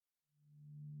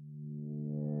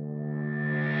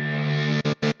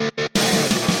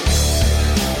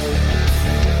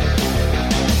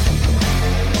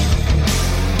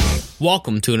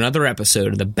Welcome to another episode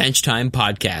of the Bench Time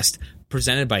Podcast,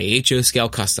 presented by HO Scale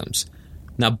Customs.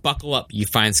 Now buckle up, you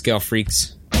fine scale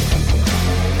freaks.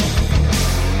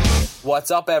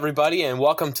 What's up, everybody, and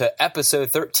welcome to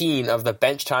episode 13 of the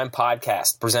Bench Time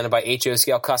Podcast, presented by HO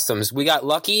Scale Customs. We got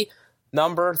lucky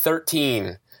number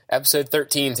 13, episode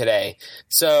 13 today.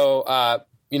 So,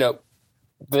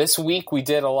 this week we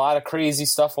did a lot of crazy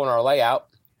stuff on our layout.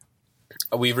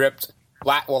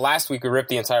 Last week we ripped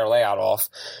the entire layout off,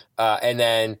 and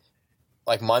then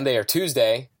like Monday or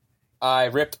Tuesday, I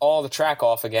ripped all the track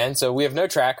off again. So we have no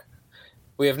track.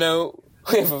 We have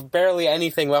barely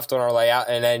anything left on our layout.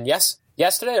 And then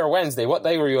yesterday or Wednesday, what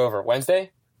day were you over?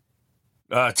 Wednesday?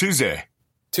 Tuesday.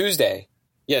 Tuesday.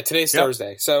 Yeah, today's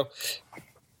Thursday. So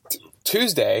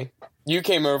Tuesday, you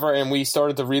came over and we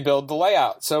started to rebuild the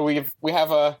layout. So we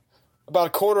have about a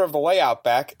quarter of the layout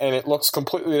back, and it looks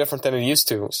completely different than it used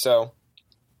to. So.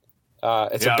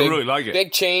 It's a big, I really like it.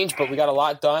 Big change, but we got a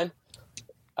lot done.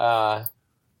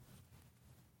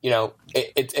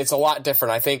 It's a lot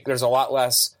different. I think there's a lot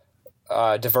less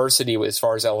diversity as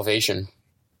far as elevation.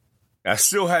 I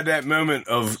still had that moment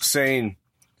of saying,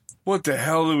 what the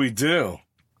hell do we do?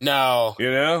 No. You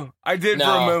know? I did for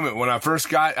a moment when I first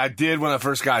got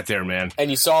there, man. And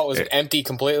you saw it was empty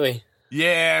completely?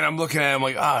 Yeah, and I'm looking at it, I'm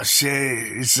like, oh shit!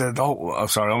 It's I'm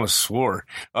sorry, I almost swore.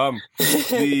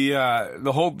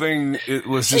 The whole thing, it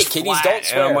was just hey, kiddies, flat, don't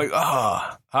swear. And I'm like,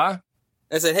 huh?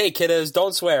 I said, hey, kiddos,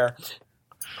 don't swear.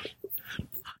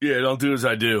 Yeah, don't do as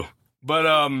I do. But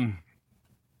I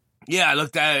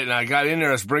looked at it and I got in there.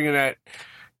 I was bringing that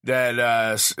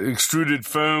extruded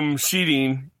foam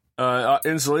sheeting,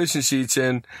 insulation sheets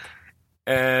in,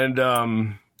 and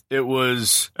it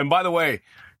was. And by the way.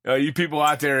 You people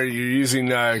out there, you're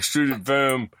using extruded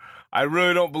foam. I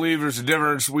really don't believe there's a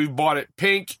difference. We've bought it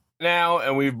pink now,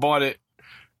 and we've bought it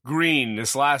green.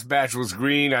 This last batch was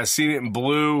green. I've seen it in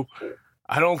blue.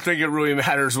 I don't think it really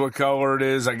matters what color it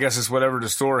is. I guess it's whatever the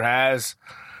store has.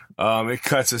 It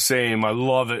cuts the same. I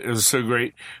love it. It was so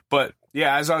great. But,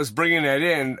 yeah, as I was bringing that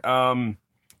in,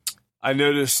 I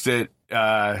noticed that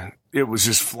it was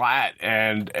just flat,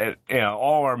 and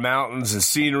all our mountains and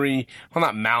scenery, well,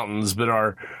 not mountains, but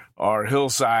our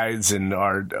hillsides and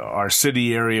our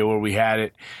city area where we had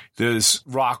it, those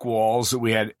rock walls that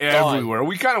we had everywhere.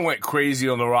 We kind of went crazy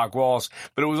on the rock walls,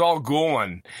 but it was all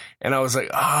gone. And I was like,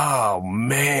 oh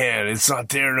man, it's not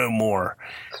there no more.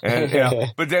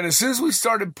 And but then as soon as we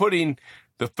started putting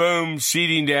the foam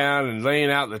sheeting down and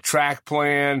laying out the track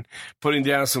plan, putting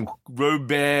down some road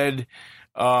bed,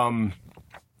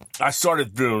 I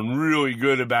started feeling really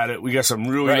good about it. We got some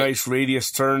really nice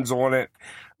radius turns on it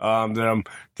that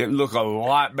look a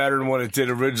lot better than what it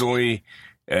did originally.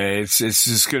 It's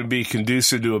just going to be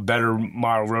conducive to a better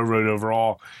model railroad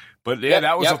overall. But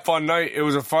that was a fun night. It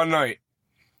was a fun night.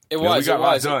 We got a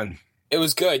lot done. It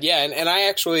was good, yeah. And I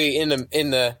actually in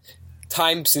the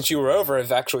time since you were over,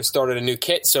 have actually started a new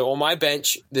kit. So on my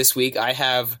bench this week, I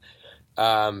have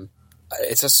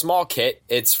it's a small kit.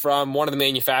 It's from one of the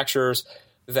manufacturers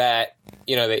that,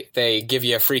 they give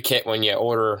you a free kit when you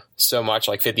order so much,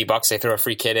 like $50, they throw a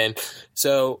free kit in.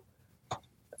 So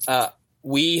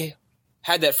we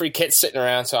had that free kit sitting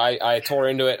around, so I tore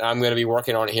into it. I'm going to be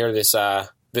working on it here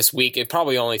this week. It'd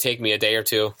probably only take me a day or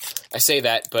two. I say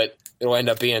that, but it'll end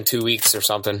up being 2 weeks or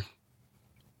something.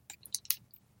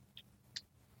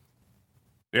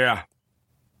 Yeah.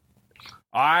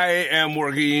 I am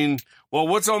working. Well,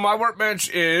 what's on my workbench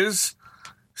is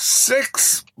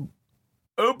 6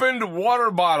 opened water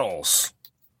bottles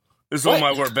is on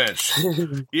my workbench.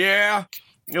 Yeah.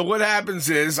 What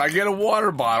happens is I get a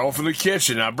water bottle from the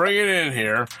kitchen. I bring it in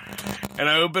here and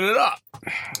I open it up.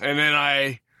 And then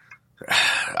I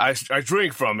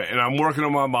drink from it, and I'm working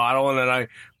on my bottle, and then I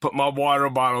put my water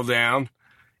bottle down.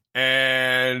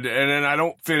 And then I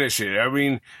don't finish it. I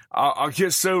mean, I'll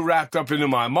get so wrapped up into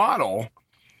my model,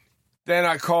 then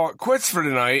I call it quits for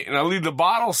the night, and I leave the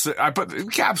bottle I put the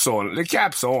cap's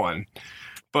on,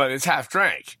 but it's half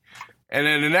drank. And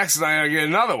then the next night I get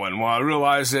another one. Well, I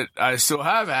realize that I still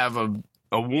have a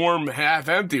warm, half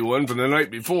empty one from the night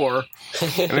before,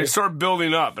 and they start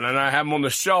building up. And then I have them on the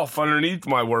shelf underneath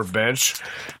my workbench,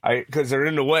 because they're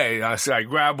in the way. I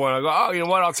grab one. I go, oh, you know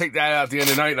what? I'll take that out at the end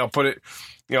of the night, and I'll put it.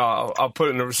 I'll put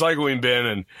it in the recycling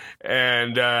bin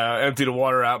and empty the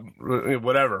water out,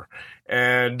 whatever.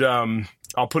 And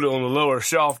I'll put it on the lower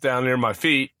shelf down near my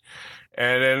feet.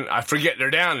 And then I forget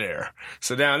they're down there.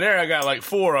 So down there, I got like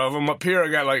 4 of them. Up here, I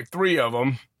got like 3 of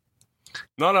them.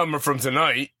 None of them are from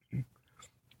tonight.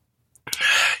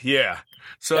 Yeah.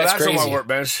 So that's on my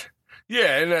workbench.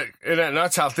 Yeah, and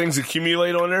that's how things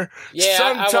accumulate on there. Yeah,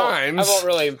 sometimes I won't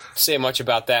really say much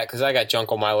about that because I got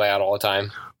junk on my layout all the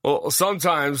time. Well,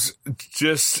 sometimes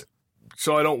just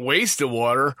so I don't waste the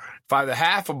water, if I have a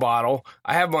half a bottle,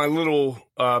 I have my little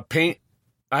paint.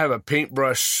 I have a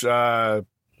paintbrush.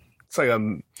 It's like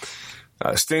a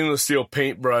stainless steel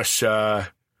paintbrush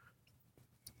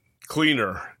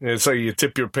cleaner. It's like you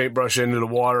tip your paintbrush into the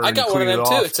water. I got one of them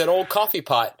too. It's an old coffee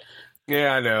pot.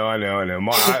 Yeah, I know.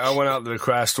 I went out to the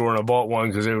craft store and I bought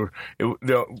one because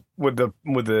with a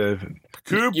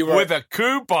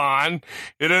coupon,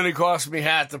 it only cost me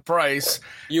half the price.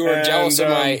 You were jealous of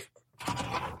my.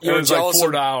 You were jealous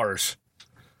like $4.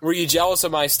 Were you jealous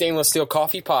of my stainless steel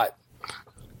coffee pot?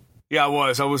 Yeah, I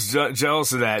was. I was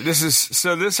jealous of that.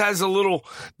 This has a little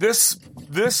this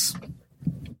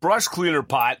brush cleaner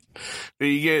pot that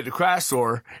you get at the craft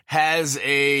store has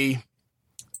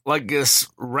like this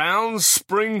round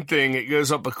spring thing. It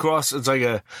goes up across. It's like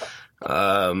a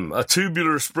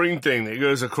tubular spring thing that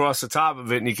goes across the top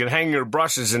of it, and you can hang your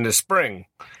brushes in the spring.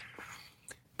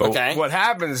 But what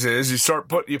happens is you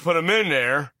put them in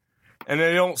there, and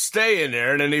they don't stay in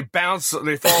there, and then they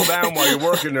fall down while you're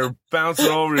working. They're bouncing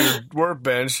over your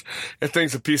workbench. That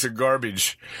thing's a piece of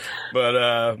garbage.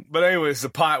 But anyways, the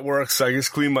pot works. I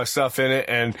just clean my stuff in it,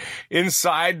 and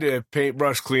inside the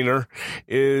paintbrush cleaner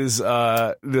is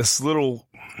this little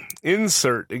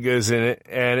insert that goes in it,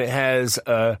 and it has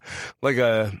like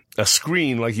a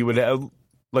screen like you would have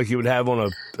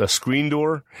on a screen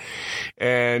door,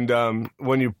 and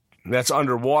that's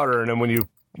underwater, and then when you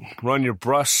run your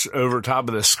brush over top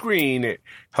of the screen, it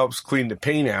helps clean the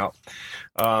paint out.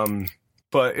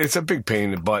 But it's a big pain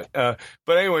in the butt.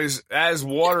 But anyways, as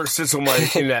water sits in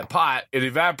that pot, it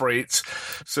evaporates.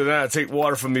 So then I take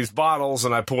water from these bottles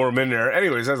and I pour them in there.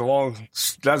 Anyways,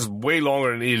 that's way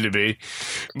longer than it needed to be.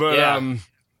 But, yeah.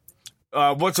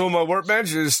 What's on my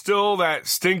workbench is still that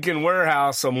stinking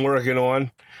warehouse I'm working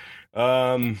on.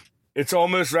 It's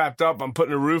almost wrapped up. I'm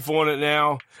putting a roof on it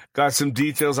now. Got some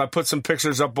details. I put some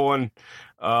pictures up on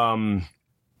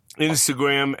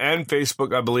Instagram and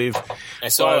Facebook, I believe. I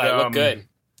saw that. It looked good.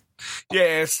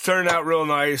 Yeah, it's turned out real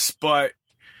nice. But,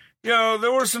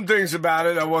 there were some things about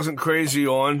it I wasn't crazy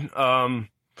on.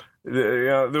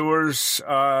 There was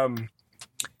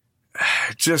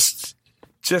just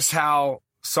how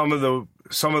some of the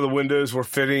windows were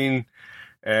fitting.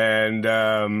 And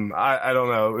I don't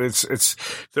know.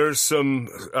 There's some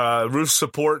roof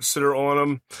supports that are on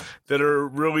them that are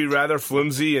really rather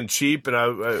flimsy and cheap, and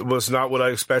it was not what I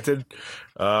expected.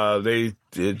 It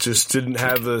just didn't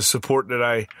have the support that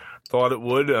I thought it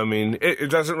would. I mean,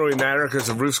 it doesn't really matter because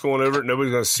the roof's going over it.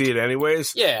 Nobody's going to see it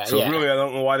anyways. Yeah. So really, I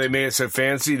don't know why they made it so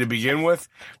fancy to begin with,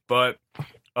 but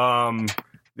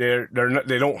they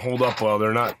don't hold up well.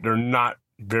 They're not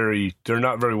very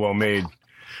well made.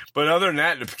 But other than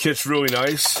that, the kit's really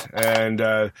nice,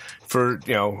 and for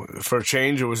a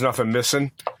change, there was nothing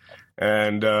missing,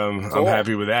 and cool. I'm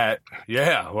happy with that.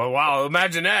 Yeah, well, wow,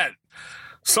 imagine that.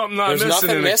 Something There's missing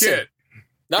in the kit.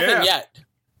 Nothing yet.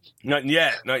 Not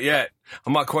yet.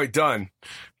 I'm not quite done,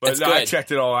 but I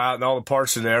checked it all out and all the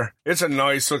parts in there. It's a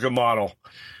nice looking model.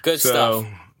 Good stuff.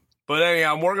 But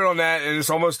anyhow, I'm working on that, and it's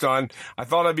almost done. I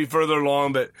thought I'd be further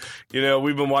along, but,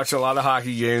 we've been watching a lot of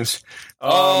hockey games.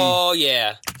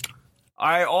 Yeah.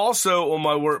 I also, on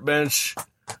my workbench,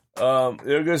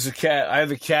 there goes the cat. I have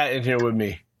the cat in here with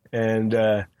me. And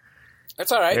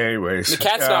that's all right. Anyways. The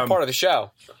cat's not part of the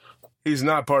show. He's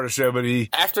not part of the show, but he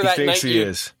thinks he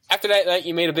is. After that night,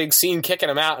 you made a big scene kicking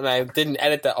him out, and I didn't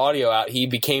edit the audio out. He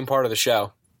became part of the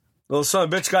show. Little son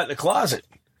of a bitch got in the closet.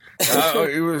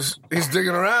 He's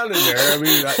digging around in there. I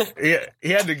mean,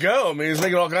 he had to go. I mean, he's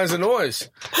making all kinds of noise.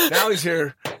 Now he's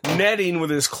here netting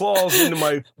with his claws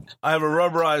into I have a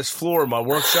rubberized floor in my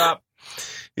workshop.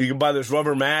 You can buy those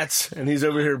rubber mats, and he's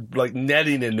over here like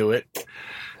netting into it.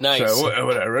 Nice. So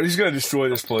whatever. He's gonna destroy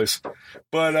this place.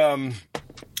 But damn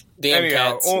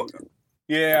cats.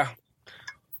 Yeah.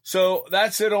 So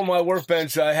that's it on my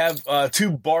workbench. I have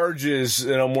 2 barges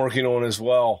that I'm working on as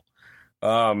well.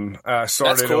 I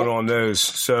started on those,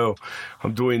 so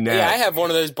I'm doing that. Yeah, I have one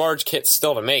of those barge kits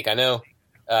still to make. I know.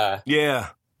 Yeah,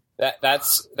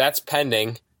 that's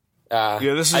pending.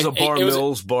 This is a Bar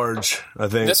Mills barge. I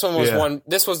think this one was one.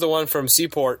 This was the one from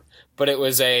Seaport, but it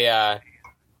was it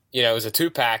was a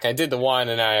 2-pack. I did the one,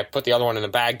 and I put the other one in the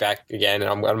bag back again,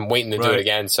 and I'm waiting to do it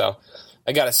again. So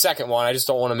I got a second one. I just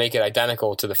don't want to make it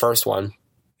identical to the first one.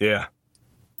 Yeah.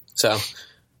 So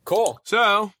cool.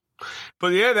 So.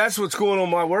 But yeah, that's what's going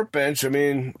on my workbench. I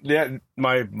mean,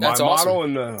 my model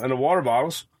awesome. and the water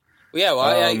bottles. Yeah,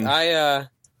 well,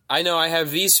 I know I have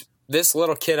this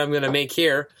little kit I'm going to make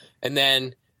here, and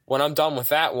then when I'm done with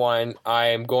that one, I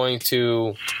am going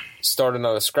to start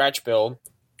another scratch build.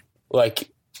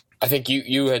 Like, I think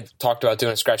you had talked about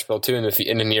doing a scratch build too in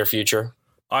the near future.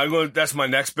 That's my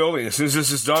next building. As soon as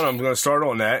this is done, I'm going to start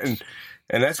on that, and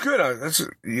that's good.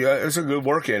 That's a good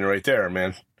work in right there,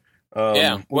 man. We're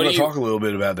going to talk a little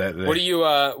bit about that today.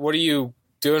 What are you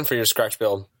doing for your scratch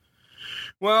build?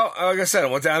 Well, like I said, I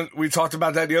went down. We talked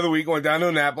about that the other week. Went down to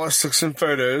Annapolis, took some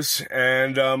photos,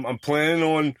 and I'm planning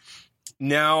on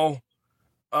now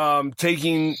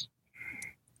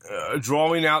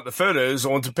drawing out the photos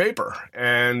onto paper,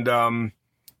 and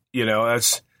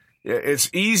it's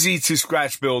easy to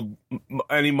scratch build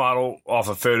any model off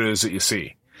of photos that you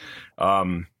see.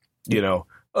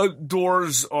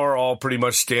 Doors are all pretty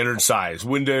much standard size.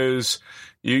 Windows,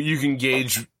 you can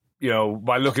gauge,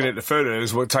 by looking at the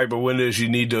photos, what type of windows you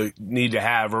need to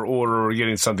have or order, or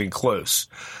getting something close.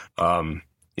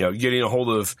 Getting a hold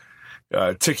of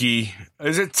Tiki.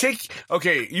 Is it Tiki?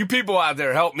 Okay, you people out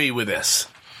there, help me with this.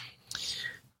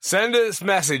 Send us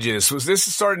messages. This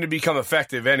is starting to become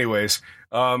effective anyways,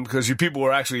 because you people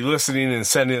are actually listening and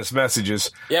sending us messages.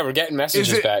 Yeah, we're getting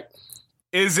messages back.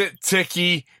 Is it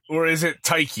Tiki or is it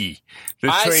Tiki?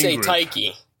 I say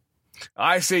Tiki.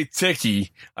 I say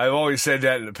Tiki. I've always said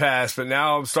that in the past, but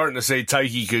now I'm starting to say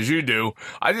Tiki because you do.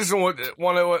 I just want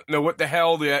to know what the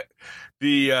hell the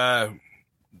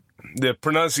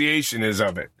pronunciation is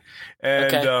of it.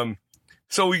 And okay.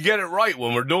 So we get it right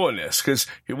when we're doing this, because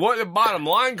what the bottom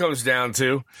line comes down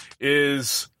to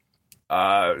is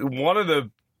one of the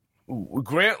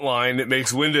Grant Line that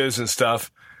makes windows and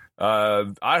stuff.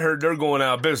 I heard they're going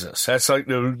out of business. That's like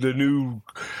the new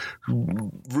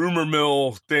rumor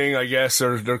mill thing, I guess.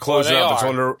 They're closing up.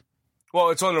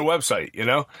 It's on their website,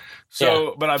 So,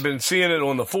 yeah. But I've been seeing it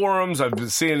on the forums. I've been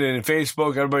seeing it in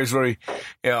Facebook. Everybody's really,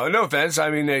 no offense.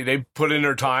 I mean, they put in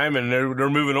their time and they're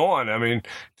moving on. I mean,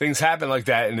 things happen like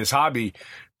that in this hobby.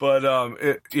 But,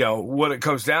 what it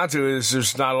comes down to is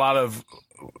there's not a lot of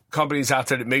companies out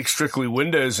there that make strictly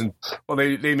windows, and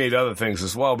they made other things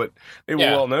as well, but they were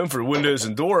well known for windows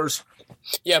and doors.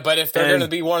 Yeah, but if they're going to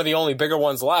be one of the only bigger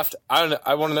ones left, I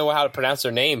want to know how to pronounce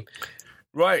their name.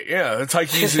 Right, yeah.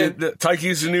 Taiki's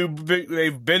the new big.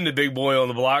 They've been the big boy on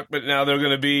the block, but now they're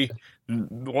going to be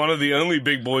one of the only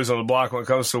big boys on the block when it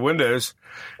comes to windows.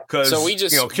 So we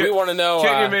want to know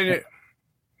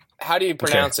how do you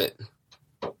pronounce it?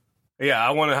 Yeah,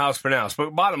 I want to know how it's pronounced.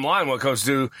 But bottom line, what it comes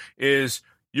to is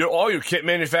all your kit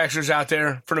manufacturers out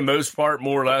there, for the most part,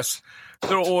 more or less,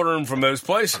 they're ordering from those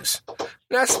places.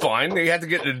 That's fine. They have to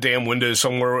get the damn windows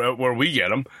somewhere where we get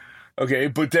them. Okay,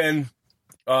 but then,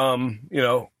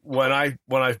 when I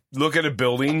look at a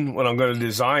building, when I'm going to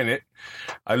design it,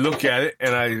 I look at it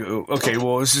and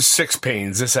this is 6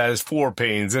 panes. This has 4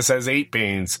 panes. This has 8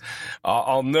 panes.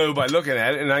 I'll know by looking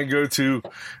at it, and I go to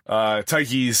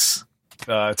Taiki's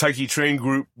Taiki Train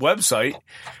Group website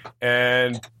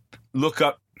and look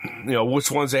up,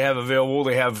 which ones they have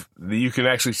available. You can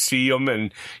actually see them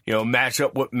and, match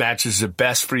up what matches the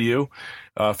best for you,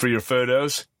 for your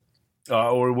photos,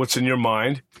 or what's in your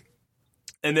mind.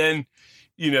 And then,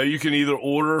 you can either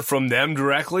order from them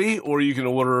directly, or you can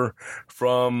order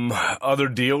from other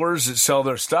dealers that sell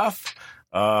their stuff.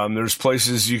 There's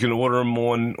places you can order them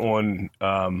on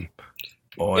a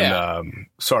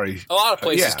lot of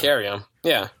places carry them.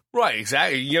 Yeah. Right.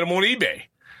 Exactly. You get them on eBay.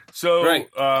 So, right.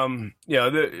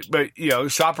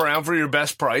 Shop around for your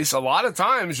best price. A lot of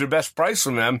times your best price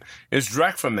from them is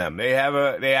direct from them. They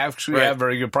actually have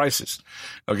very good prices.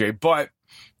 Okay. But,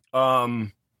 so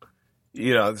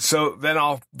then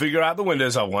I'll figure out the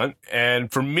windows I want.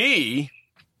 And for me,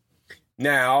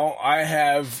 now I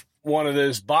have one of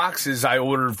those boxes I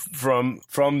ordered from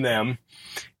them,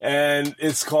 and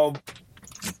it's called,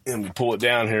 let me pull it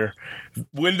down here,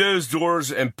 Windows,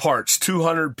 Doors, and Parts,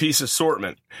 200-piece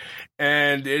assortment.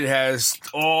 And it has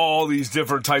all these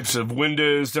different types of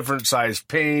windows, different size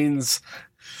panes,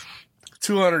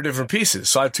 200 different pieces.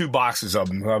 So I have 2 boxes of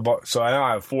them. So I now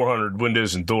have 400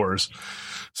 windows and doors.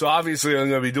 So obviously I'm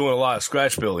going to be doing a lot of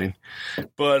scratch building.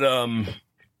 But, I'm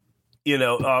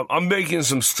making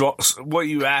some what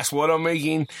you asked what I'm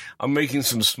making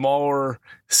some smaller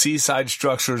seaside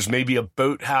structures, maybe a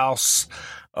boathouse,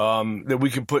 that we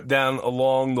can put down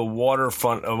along the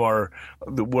waterfront of where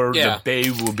the bay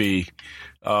will be.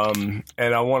 And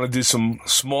I want to do some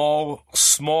small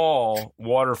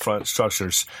waterfront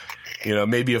structures,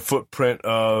 maybe a footprint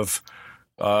of,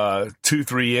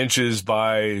 2-3 inches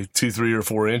by 2-3 or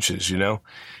 4 inches,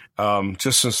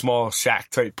 just some small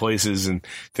shack type places and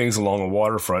things along the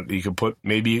waterfront that you can put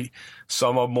maybe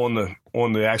some of them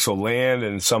on the actual land,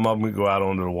 and some of them can go out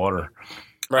onto the water.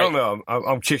 I don't know.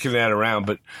 I'm kicking that around,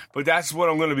 but that's what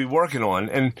I'm going to be working on.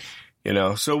 And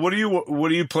so what do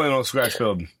you plan on scratch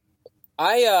building?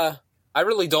 I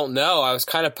really don't know. I was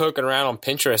kind of poking around on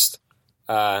Pinterest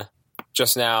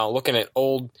just now, looking at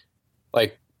old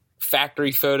like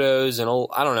factory photos and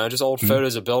old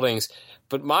photos of buildings.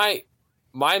 But my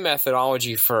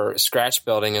methodology for scratch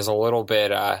building is a little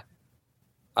bit I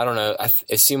don't know.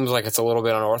 It seems like it's a little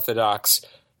bit unorthodox.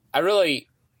 The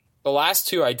last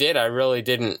two I did, I really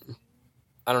didn't.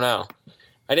 I don't know.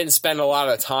 I didn't spend a lot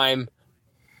of time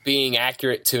being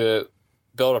accurate to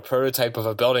build a prototype of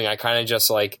a building. I kind of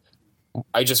just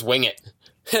I just wing it.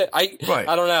 I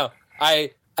don't know.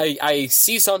 I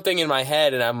see something in my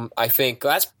head and I think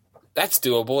that's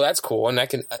doable. That's cool. And I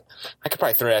could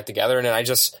probably throw that together. And then I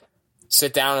just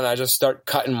sit down and I just start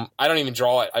cutting. I don't even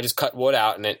draw it. I just cut wood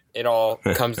out and it all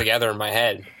comes together in my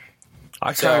head.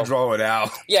 I kind of draw it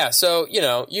out. Yeah. So, you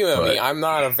know me, I'm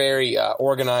not a very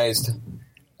organized,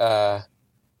 not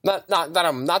that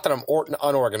I'm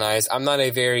unorganized. I'm not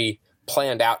a very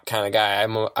planned out kind of guy.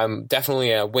 I'm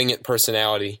definitely a wing it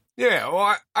personality. Yeah,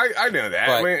 well, I know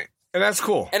that, and that's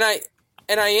cool. And I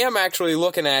am actually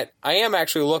looking at,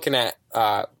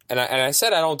 and I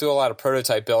said I don't do a lot of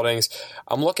prototype buildings.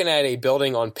 I'm looking at a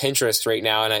building on Pinterest right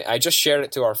now, and I just shared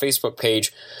it to our Facebook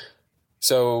page,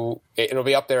 so it'll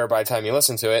be up there by the time you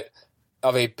listen to it.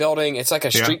 Of a building, it's like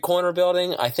a street corner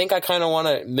building. I think I kind of want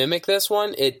to mimic this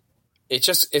one.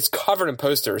 It's covered in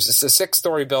posters. It's a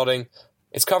 6-story building.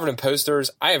 It's covered in posters.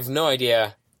 I have no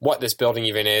idea what this building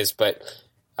even is, but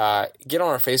get on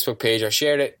our Facebook page. I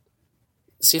shared it.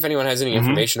 See if anyone has any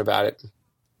information about it.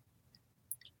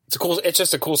 It's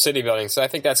just a cool city building, so I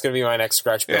think that's going to be my next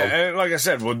scratch build. Yeah, and like I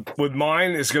said, with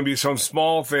mine, it's going to be some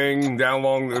small thing down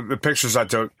along the pictures I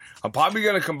took. I'm probably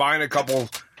going to combine a couple,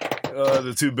 two of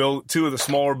the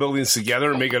smaller buildings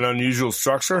together and make an unusual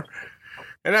structure.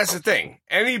 And that's the thing.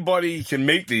 Anybody can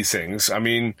make these things. I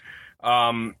mean,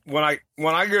 when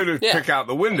I go to pick out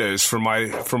the windows for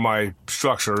my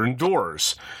structure and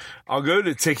doors, I'll go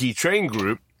to Tiki Train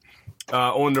Group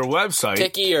on their website.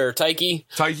 Tiki or Tiki?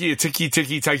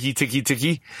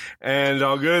 Tiki. And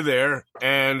I'll go there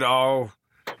and I'll,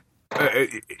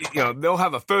 they'll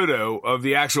have a photo of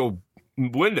the actual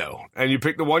window and you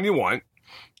pick the one you want.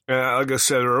 Like I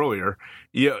said earlier,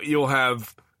 you'll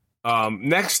have,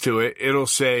 next to it, it'll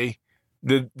say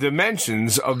the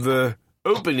dimensions of the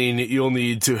opening that you'll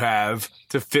need to have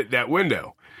to fit that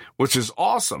window, which is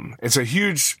awesome. It's a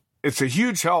huge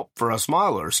help for us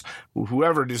milers.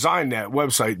 Whoever designed that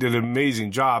website did an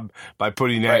amazing job by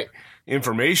putting that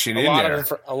information in there.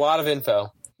 A lot of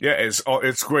info. Yeah, it's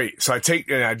great. So I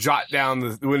jot down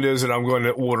the windows that I'm going to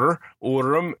order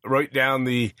them, write down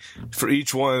for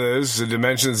each one of those, the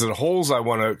dimensions of the holes I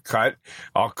want to cut.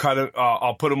 I'll cut it.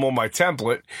 I'll put them on my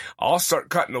template. I'll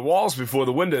start cutting the walls before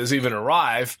the windows even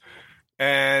arrive.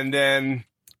 And then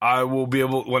I will be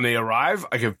able, when they arrive,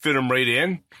 I can fit them right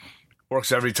in.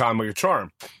 Works every time like a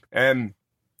charm. And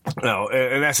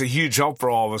that's a huge help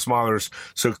for all of us milers.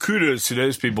 So kudos to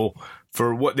those people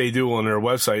for what they do on their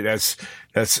website.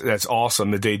 That's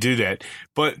awesome that they do that.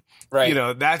 But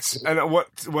that's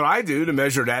what I do to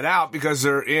measure that out, because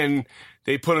they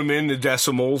put them in the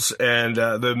decimals and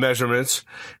the measurements.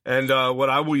 And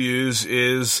what I will use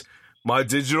is my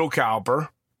digital caliper.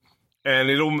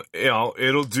 And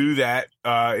it'll do that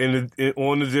on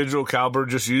the digital caliper.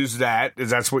 Just use that, as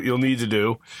that's what you'll need to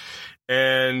do.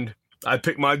 And I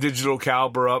pick my digital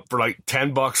caliper up for like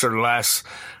 $10 or less,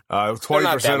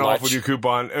 20% off with your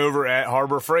coupon over at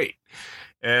Harbor Freight.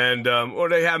 And or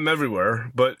they have them everywhere,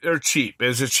 but they're cheap.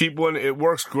 It's a cheap one. It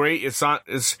works great. It's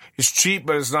cheap,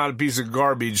 but it's not a piece of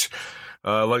garbage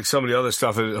like some of the other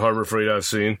stuff at Harbor Freight I've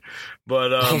seen.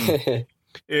 But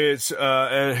it's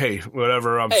and hey,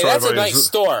 whatever. That's a nice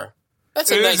store.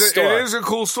 That's a nice store. It is a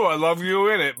cool store. I love you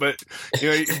in it, but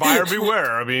buyer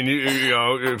beware. I mean,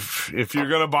 if you're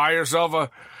gonna buy yourself a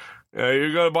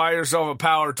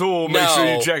power tool, make sure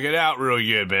you check it out real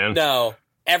good, man. No,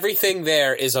 everything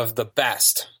there is of the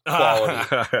best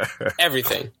quality.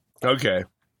 Everything. Okay.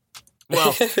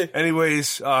 Well,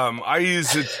 anyways, I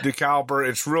use the caliper.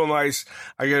 It's real nice.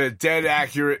 I get a dead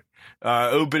accurate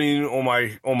opening on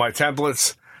my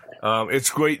templates. It's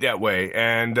great that way.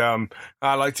 And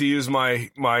I like to use my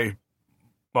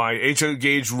HO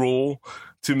gauge rule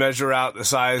to measure out the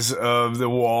size of the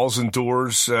walls and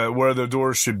doors, where the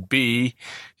doors should be,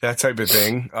 that type of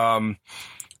thing. I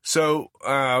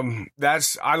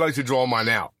like to draw mine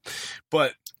out.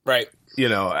 But right.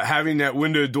 Having that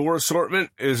window door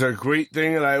assortment is a great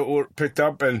thing that I picked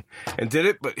up and did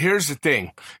it. But here's the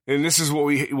thing, and this is what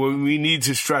we need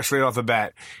to stress right off the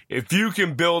bat. If you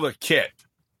can build a kit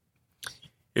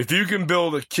if you can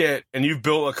build a kit and you've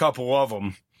built a couple of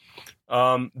them,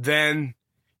 then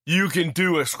you can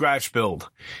do a scratch build.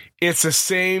 It's the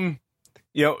same,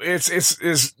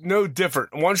 it's no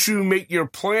different. Once you make your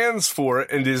plans for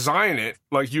it and design it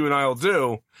like you and I will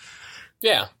do,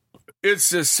 yeah, it's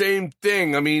the same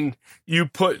thing. I mean, you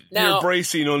put your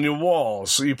bracing on your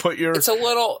walls. So you put your. It's a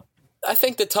little. I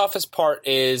think the toughest part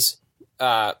is,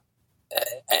 and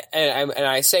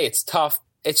I say it's tough.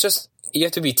 It's just you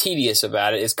have to be tedious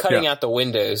about it. Is cutting out the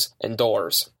windows and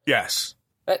doors. Yes.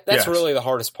 That's really the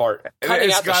hardest part.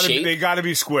 Cutting out the shape. They got to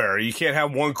be square. You can't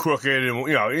have one crooked, and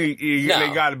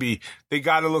they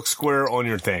got to look square on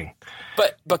your thing.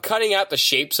 But cutting out the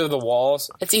shapes of the walls,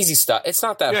 it's easy stuff. It's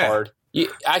not that hard.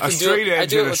 I can do it. I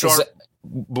do it with a sharp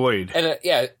blade and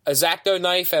a X-Acto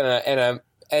knife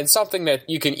and something that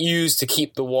you can use to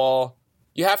keep the wall.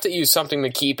 You have to use something to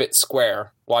keep it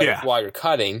square while you're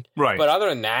cutting. Right. But other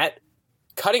than that,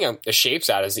 cutting the shapes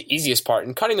out is the easiest part,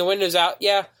 and cutting the windows out,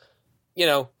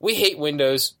 we hate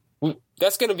windows.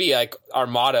 That's going to be like our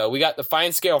motto. We got the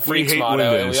Fine Scale Freaks motto,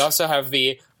 windows. And we also have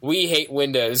the We Hate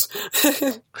Windows.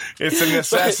 It's a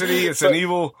necessity. It's an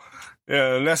evil,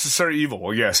 necessary evil,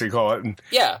 I guess you call it.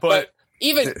 Yeah, but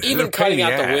even cutting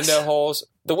out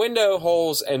the window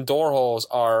holes and door holes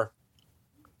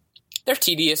they're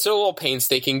tedious. They're a little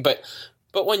painstaking, but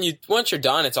once you're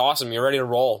done, it's awesome. You're ready to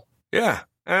roll. Yeah,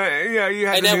 you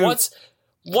have. And then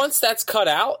once that's cut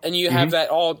out and you have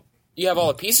you have all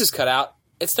the pieces cut out,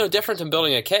 it's no different than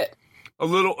building a kit. A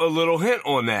little hint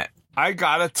on that. I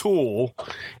got a tool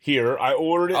here. I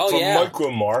ordered it from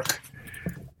Micromark.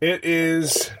 It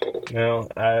is I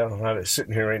don't have it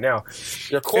sitting here right now.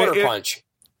 Your corner punch.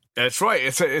 That's right.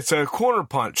 It's a corner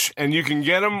punch, and you can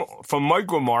get them from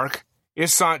Micromark.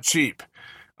 It's not cheap.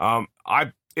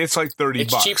 It's like $30.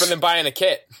 It's cheaper than buying a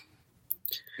kit.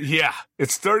 Yeah,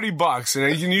 it's $30,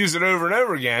 and you can use it over and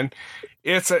over again.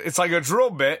 It's like a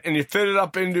drill bit, and you fit it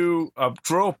up into a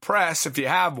drill press if you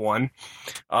have one.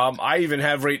 I even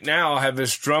have right now. I have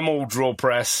this Dremel drill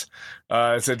press.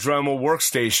 It's a Dremel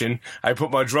workstation. I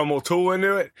put my Dremel tool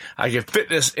into it. I can fit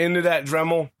this into that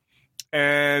Dremel,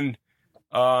 and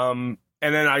then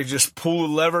I just pull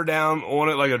the lever down on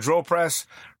it like a drill press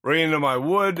right into my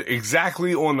wood,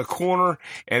 exactly on the corner,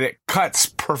 and it cuts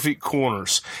perfect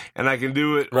corners. And I can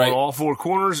do it on all four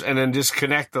corners, and then just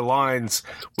connect the lines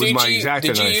with my X-Acto knife.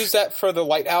 Did you use that for the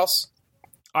lighthouse?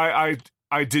 I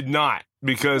did not,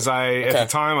 because at the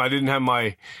time I didn't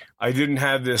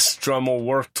have this Dremel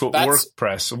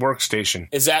workstation.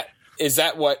 Is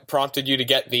that what prompted you to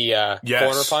get the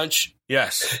corner punch?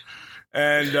 Yes.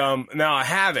 And now I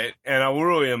have it, and I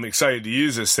really am excited to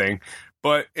use this thing.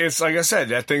 But it's like I said,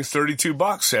 that thing's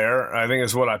 $32 there. I think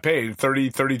is what I paid,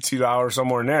 $32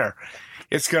 somewhere in there.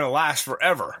 It's going to last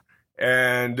forever.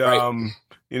 And,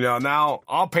 now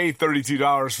I'll pay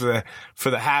 $32 for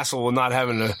the hassle of not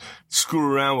having to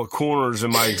screw around with corners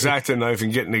in my X-Acto knife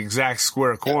and getting exact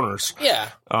square corners. Yeah.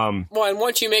 And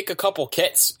once you make a couple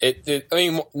kits,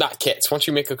 not kits, once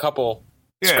you make a couple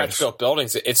scratch-built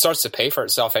buildings, it starts to pay for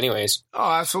itself anyways.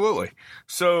 Oh, absolutely.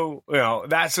 So,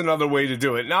 that's another way to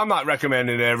do it. Now, I'm not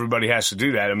recommending that everybody has to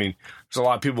do that. I mean, there's a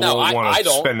lot of people who want to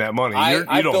spend that money.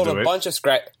 I built a bunch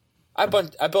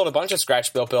of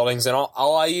scratch-built buildings, and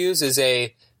all I use is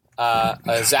a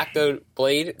X-Acto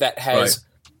blade that has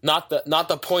not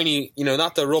the pointy,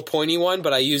 not the real pointy one,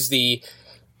 but I use I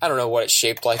don't know what it's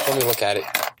shaped like. Let me look at it.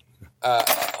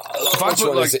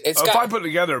 If I put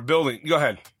together a building, go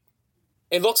ahead.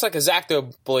 It looks like a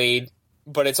X-Acto blade,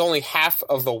 but it's only half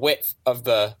of the width of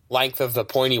the length of the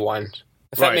pointy one.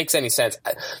 If that makes any sense.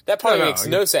 That probably makes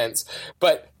no sense.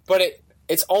 But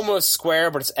it's almost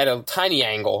square, but it's at a tiny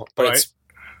angle. But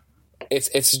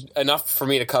it's enough for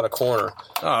me to cut a corner.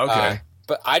 Oh, okay.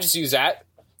 But I just use that,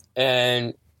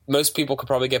 and most people could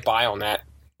probably get by on that.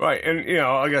 Right, and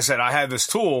like I said, I had this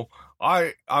tool.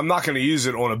 I'm not going to use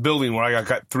it on a building where I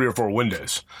got 3 or 4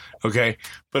 windows. Okay,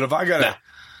 but if I got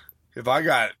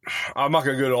I'm not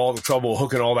going to go to all the trouble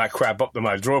hooking all that crap up to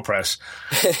my drill press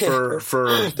for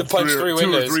to punch 3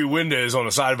 windows. 2 or 3 windows on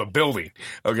the side of a building.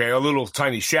 Okay, a little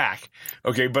tiny shack.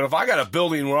 Okay, but if I got a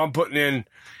building where I'm putting in,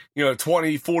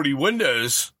 20, 40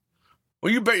 windows,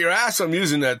 well, you bet your ass I'm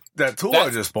using that tool I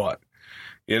just bought.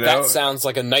 That sounds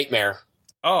like a nightmare.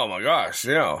 Oh my gosh,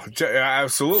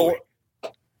 absolutely.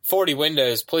 40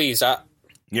 windows, please. I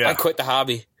quit the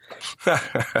hobby.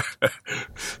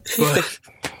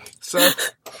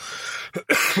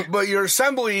 But your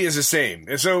assembly is the same.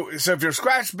 And so if you're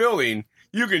scratch building,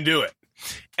 you can do it.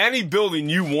 Any building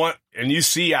you want and you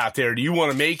see out there, do you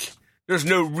want to make? There's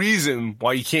no reason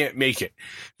why you can't make it.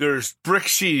 There's brick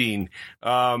sheeting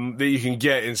that you can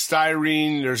get in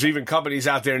styrene. There's even companies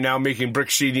out there now making brick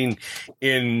sheeting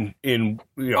in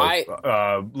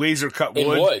laser cut wood. In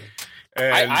wood.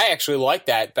 I actually like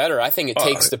that better. I think it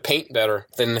takes the paint better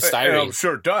than the styrene. I'm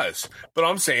sure it does. But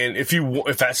I'm saying if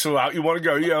that's the route you want to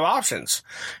go, you have options.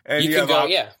 And you can go,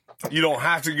 yeah. You don't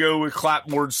have to go with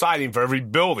clapboard siding for every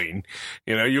building.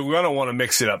 You're going to want to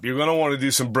mix it up. You're going to want to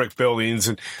do some brick buildings,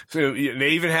 and so they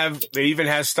even have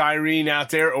styrene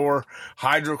out there or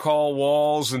hydrocol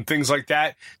walls and things like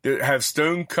that that have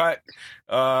stone cut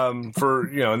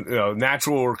for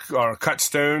natural or cut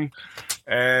stone,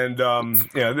 and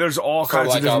there's all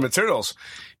kinds of different materials.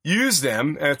 Use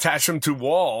them and attach them to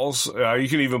walls. You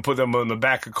can even put them on the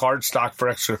back of cardstock for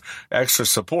extra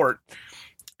support,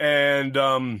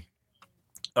 and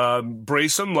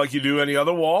brace them like you do any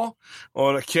other wall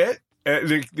on a kit.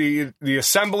 The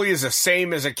assembly is the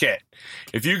same as a kit.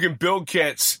 If you can build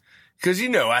kits, because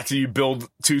after you build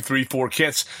 2, 3, 4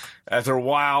 kits, after a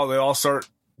while they all start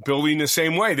building the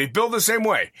same way. They build the same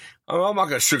way. I'm not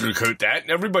going to sugarcoat that.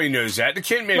 Everybody knows that. The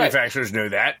kit manufacturers know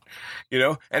that.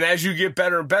 And as you get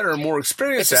better and better and more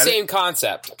experience, it's the same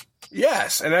concept.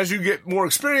 Yes, and as you get more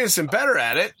experience and better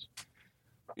at it,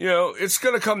 it's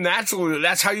going to come naturally.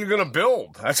 That's how you're going to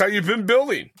build. That's how you've been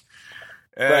building.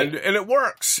 And it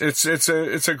works. It's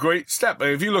a great step.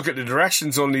 If you look at the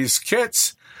directions on these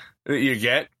kits that you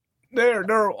get,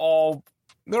 they're all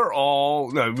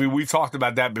we talked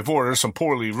about that before. There's some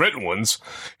poorly written ones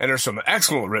and there's some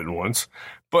excellent written ones,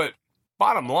 but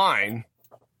bottom line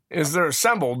is they're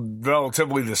assembled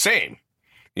relatively the same,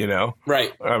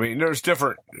 Right. I mean, there's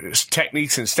different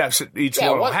techniques and steps that each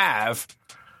one will have.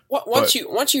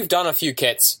 Once you've done a few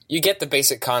kits, you get the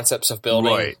basic concepts of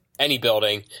building any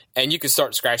building, and you can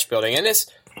start scratch building. And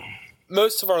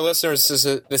most of our listeners,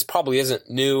 this probably isn't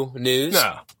new news.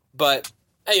 No. But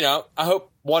I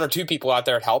hope 1 or 2 people out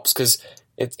there it helps, because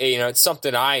it's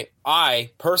something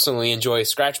I personally enjoy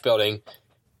scratch building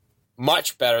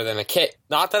much better than a kit.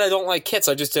 Not that I don't like kits.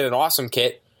 I just did an awesome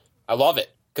kit. I love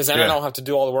it because then I don't have to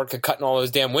do all the work of cutting all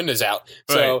those damn windows out.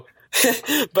 Right. So,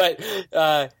 but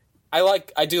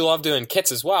I do love doing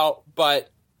kits as well, but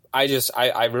I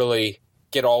really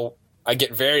get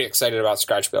very excited about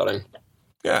scratch building.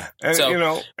 Yeah. And,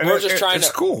 so and we're just trying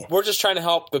cool. We're just trying to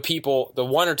help the people, the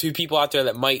 1 or 2 people out there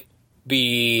that might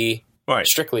be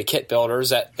strictly kit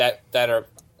builders that are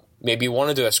maybe want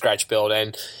to do a scratch build,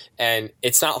 and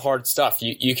it's not hard stuff.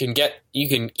 You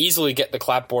can easily get the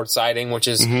clapboard siding, which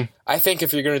is, I think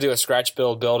if you're going to do a scratch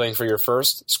building for your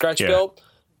first scratch build,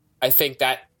 I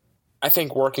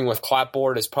think working with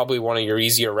clapboard is probably one of your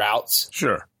easier routes.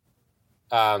 Sure.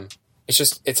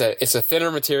 It's a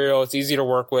thinner material. It's easy to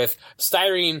work with.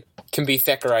 Styrene can be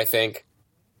thicker, I think.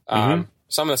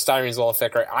 Some of the styrene is a little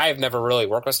thicker. I have never really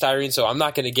worked with styrene, so I'm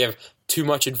not going to give too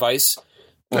much advice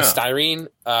on styrene.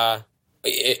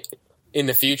 In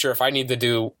the future, if I need to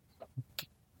do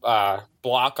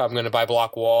block, I'm going to buy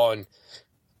block wall, and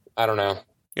I don't know.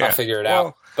 Yeah. I'll figure it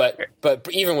out. But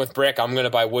even with brick, I'm going to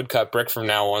buy woodcut brick from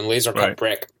now on, laser cut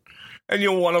brick. And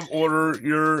you'll want to order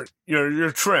your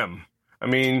trim. I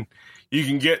mean, you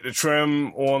can get the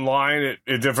trim online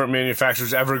at different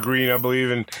manufacturers, Evergreen, I believe,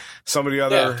 and some of the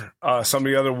other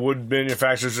wood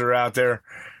manufacturers that are out there.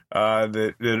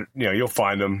 That you'll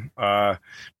find them.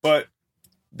 But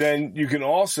then you can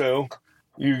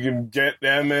get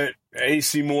them at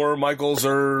AC Moore, Michaels,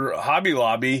 or Hobby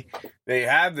Lobby. They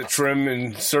have the trim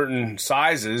in certain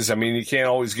sizes. I mean, you can't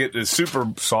always get the super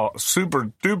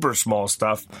duper small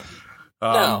stuff.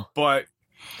 No. But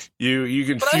you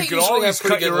can always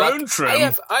cut your own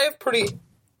trim. I have pretty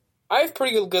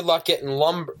good luck getting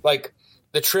lumber, like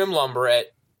the trim lumber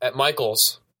at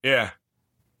Michaels. Yeah.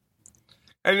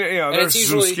 And there's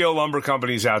some scale lumber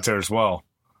companies out there as well.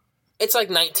 It's like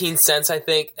 19 cents, I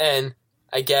think, and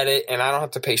I get it, and I don't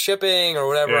have to pay shipping or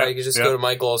whatever. I can just go to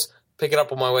Michaels, pick it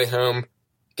up on my way home,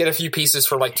 get a few pieces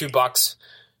for like $2.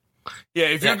 Yeah,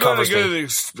 if you're going to go to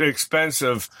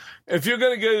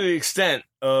the extent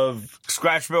of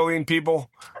scratch building,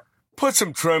 people, put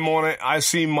some trim on it. I've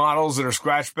seen models that are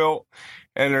scratch built,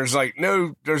 and there's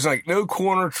no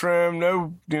corner trim,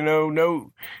 no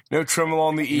trim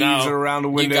along the eaves or around the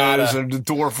windows or the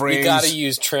door frames. You got to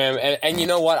use trim, and you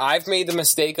know what? I've made the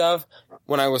mistake of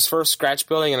when I was first scratch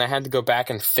building, and I had to go back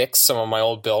and fix some of my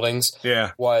old buildings.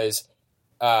 Yeah, was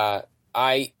I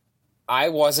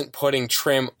wasn't putting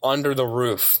trim under the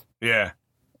roof. Yeah,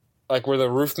 like where the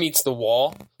roof meets the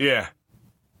wall. Yeah.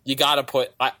 You got to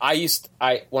put.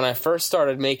 When I first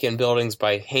started making buildings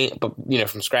by hand,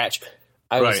 from scratch,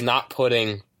 I wasn't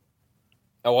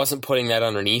putting that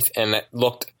underneath, and that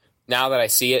looked now that I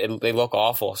see it, they look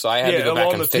awful. So I had to go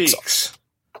back and fix. Peaks.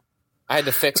 I had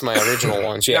to fix my original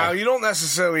ones. Yeah. Now you don't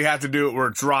necessarily have to do it where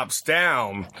it drops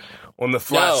down on the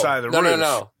flat side of the roof.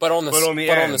 No. But on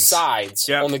the sides,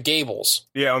 on the gables.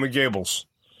 Yeah, on the gables.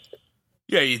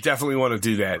 Yeah, you definitely want to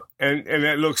do that, and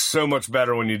that looks so much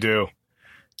better when you do.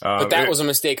 But that was a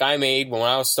mistake I made when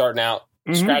I was starting out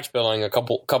scratch building a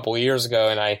couple of years ago,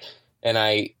 and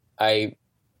I,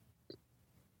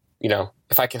 you know,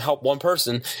 if I can help one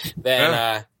person,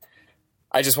 then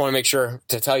I just want to make sure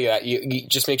to tell you that you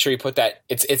just make sure you put that.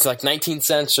 It's like 19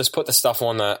 cents. Just put the stuff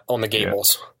on the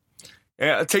gables.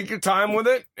 Yeah, take your time with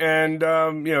it, and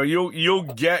you know you'll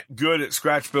get good at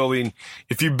scratch building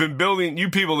if you've been building. You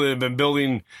people that have been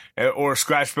building or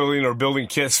scratch building or building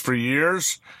kits for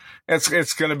years,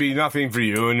 it's going to be nothing for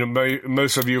you. And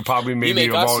most of you probably maybe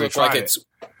have already tried it.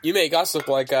 You make us look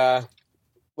like right.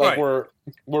 we're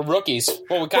rookies.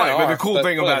 Well, we kind of right, are. But the cool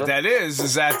thing about that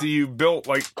is after you built,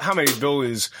 like, how many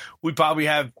buildings we probably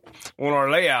have on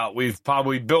our layout? We've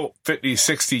probably built 50,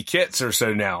 60 kits or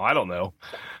so now. I don't know.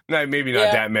 No, maybe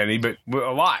not that many, but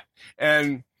a lot.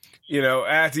 And, you know,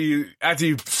 after you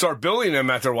start building them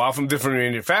after a while from different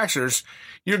manufacturers,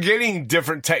 you're getting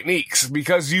different techniques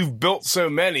because you've built so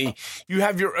many. You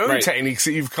have your own techniques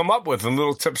that you've come up with and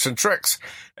little tips and tricks.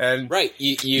 And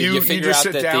you figure out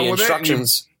that the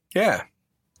instructions.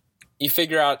 You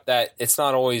figure out that it's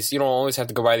not always, you don't always have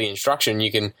to go by the instruction. You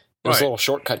can, there's little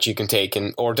shortcuts you can take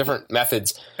or different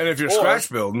methods. And if you're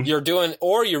scratch building, you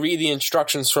read the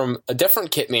instructions from a different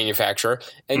kit manufacturer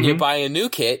and you buy a new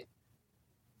kit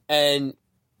and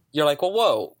you're like, well,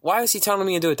 whoa, why is he telling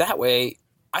me to do it that way?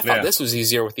 I thought this was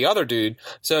easier with the other dude.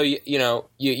 So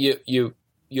you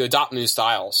adopt new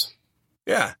styles.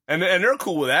 Yeah. And they're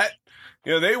cool with that.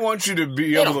 You know, they want you to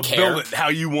be able to build it how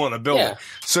you want to build it.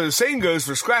 So the same goes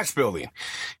for scratch building.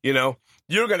 You know,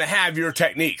 you're going to have your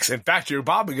techniques. In fact, you're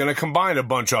probably going to combine a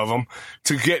bunch of them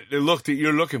to get the look that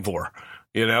you're looking for,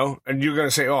 you know, and you're going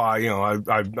to say, oh, I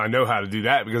know how to do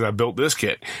that because I built this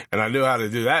kit, and I know how to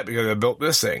do that because I built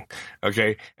this thing.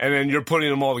 Okay. And then you're putting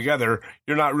them all together.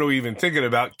 You're not really even thinking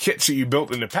about kits that you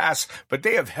built in the past, but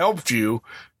they have helped you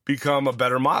become a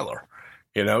better modeler,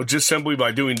 you know, just simply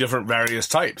by doing different various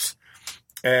types.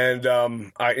 And,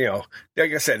 like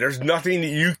I said, there's nothing that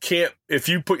you can't, if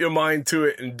you put your mind to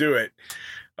it and do it,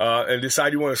 and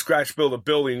decide you want to scratch build a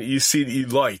building that you see that you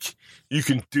like, you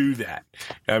can do that.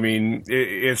 I mean,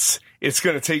 it's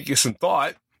going to take you some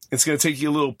thought. It's going to take you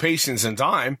a little patience and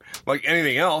time, like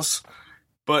anything else,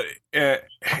 but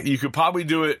you could probably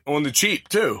do it on the cheap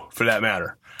too, for that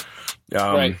matter.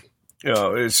 Right. You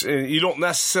know, you don't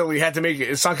necessarily have to make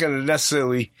it. It's not going to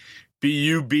necessarily be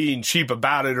you being cheap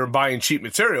about it or buying cheap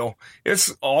material.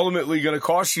 It's ultimately going to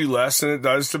cost you less than it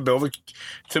does to build a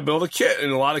kit in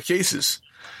a lot of cases,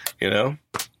 you know.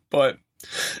 But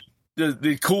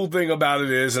the cool thing about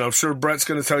it is, and I'm sure Brett's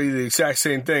going to tell you the exact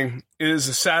same thing, is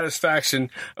the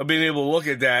satisfaction of being able to look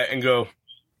at that and go,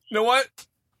 you know what?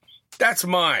 That's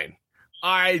mine.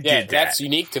 I did that. That's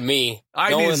unique to me.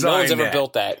 No one's ever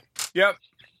built that. Yep.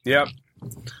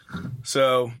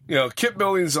 So, you know, kit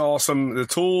building is awesome. The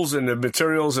tools and the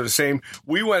materials are the same.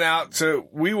 We went out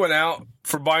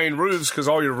for buying roofs because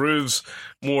all your roofs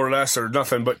more or less are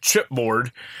nothing but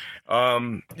chipboard.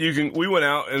 We went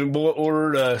out and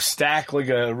ordered a stack, like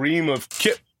a ream of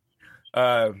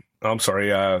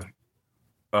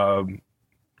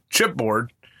chipboard.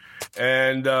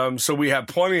 And, so we have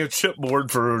plenty of chipboard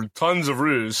for tons of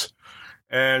roofs.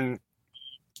 And,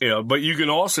 you know, but you can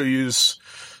also use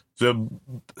the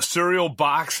cereal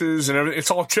boxes and everything. It's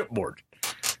all chipboard,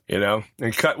 you know,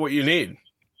 and cut what you need.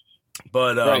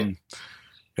 But, you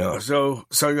know, so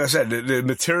like I said, the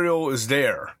material is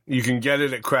there. You can get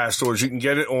it at craft stores. You can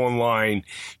get it online.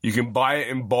 You can buy it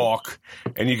in bulk,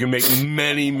 and you can make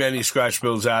many, many scratch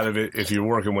builds out of it if you're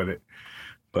working with it.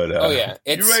 But, you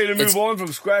ready to move on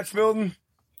from scratch building?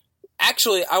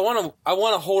 Actually, I want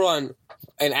to hold on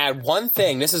and add one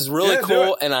thing. This is really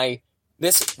cool. And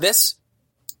this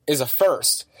is a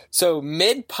first. So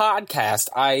mid podcast,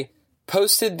 I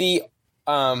posted the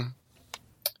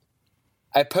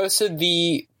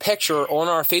picture on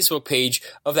our Facebook page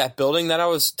of that building that I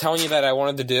was telling you that I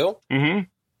wanted to do. Mm-hmm.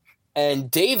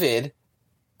 And David,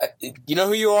 you know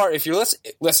who you are. If you're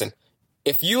listen,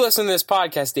 if you listen to this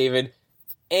podcast, David,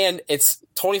 and it's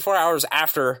 24 hours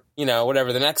after, you know,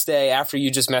 whatever, the next day after you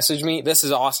just messaged me, this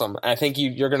is awesome. And I think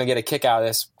you're going to get a kick out of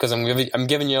this because I'm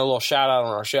giving you a little shout out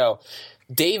on our show.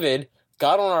 David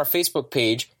got on our Facebook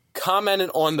page, commented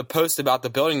on the post about the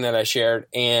building that I shared,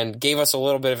 and gave us a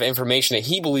little bit of information that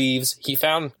he believes he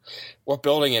found what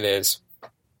building it is.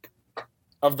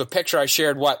 Of the picture I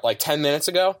shared, like 10 minutes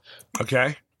ago?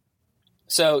 Okay.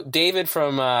 So David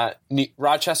from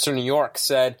Rochester, New York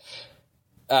said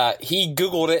he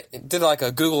Googled it, did like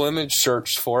a Google image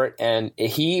search for it, and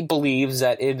he believes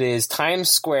that it is Times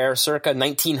Square circa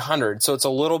 1900. So it's a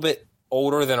little bit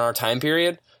older than our time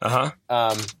period. Uh-huh.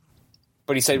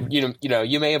 But he said, you know,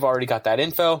 you may have already got that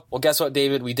info. Well, guess what,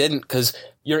 David? We didn't, because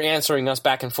you're answering us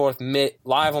back and forth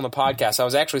live on the podcast. I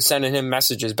was actually sending him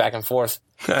messages back and forth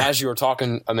as you were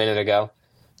talking a minute ago.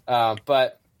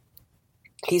 But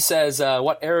he says,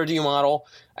 what era do you model?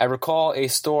 I recall a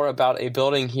store about a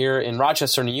building here in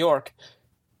Rochester, New York,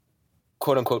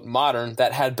 quote unquote modern,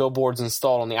 that had billboards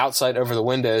installed on the outside over the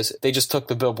windows. They just took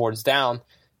the billboards down.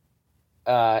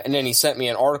 And then he sent me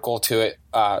an article to it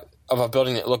of a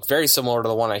building that looked very similar to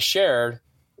the one I shared,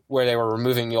 where they were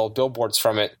removing the old billboards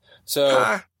from it.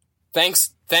 So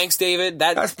thanks, David.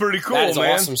 That's pretty cool, that is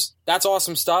man. Awesome. That's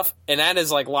awesome stuff, and that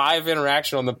is like live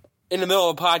interaction in the middle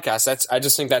of a podcast. I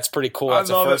just think that's pretty cool. That's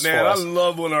I love it, man.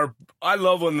 I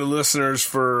love when the listeners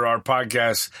for our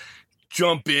podcast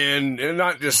jump in, and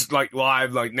not just like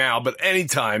live like now, but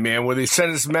anytime, man, where they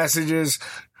send us messages.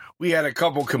 We had a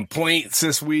couple complaints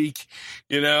this week,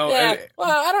 you know. Yeah, and,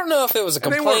 well, I don't know if it was a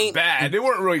complaint. They weren't bad. They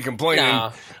weren't really complaining.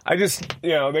 No. I just,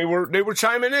 you know, they were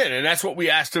chiming in, and that's what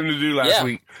we asked them to do last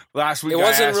week. Last week, it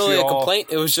wasn't really a complaint.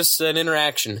 It was just an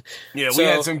interaction. Yeah, we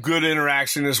had some good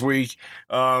interaction this week.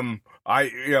 One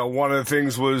of the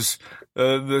things was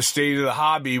the state of the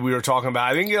hobby we were talking about.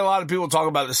 I didn't get a lot of people talk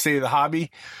about the state of the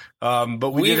hobby,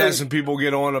 but we did have some people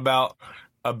get on about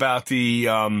the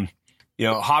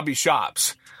hobby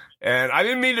shops. And I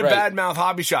didn't mean to badmouth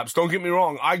hobby shops. Don't get me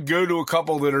wrong. I go to a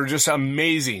couple that are just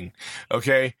amazing.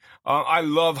 Okay. I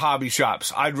love hobby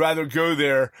shops. I'd rather go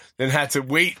there than have to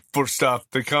wait for stuff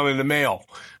to come in the mail.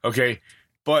 Okay.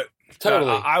 But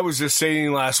totally. I was just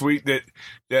saying last week that,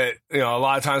 you know, a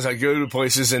lot of times I go to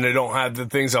places and they don't have the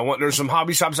things I want. There's some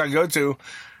hobby shops I go to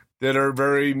that are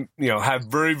have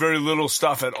very, very little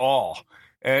stuff at all.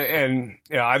 And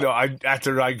I know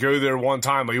after I go there one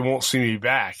time, you won't see me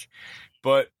back.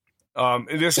 But,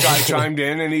 this guy chimed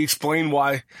in and he explained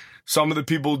why some of the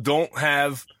people don't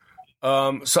have,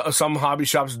 some hobby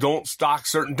shops don't stock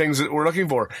certain things that we're looking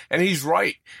for. And he's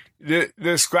right.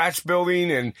 The scratch building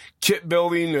and kit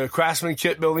building, the craftsman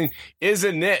kit building is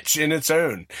a niche in its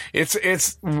own.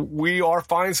 We are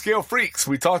fine scale freaks.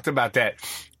 We talked about that,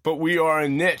 but we are a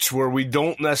niche where we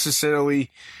don't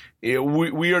necessarily,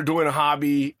 we are doing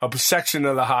a section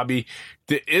of the hobby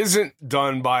that isn't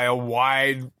done by a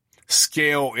wide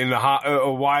scale in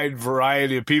a wide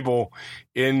variety of people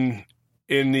in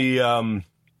the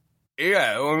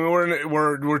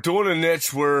we're doing a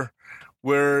niche where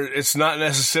it's not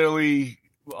necessarily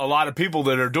a lot of people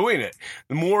that are doing it.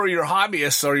 The more your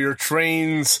hobbyists are your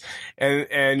trains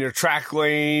and your track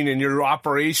lane and your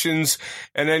operations,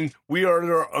 and then we are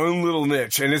our own little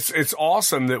niche, and it's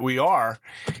awesome that we are.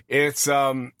 It's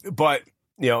but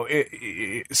you know,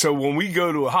 so when we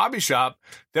go to a hobby shop,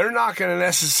 they're not going to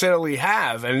necessarily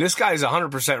have, and this guy's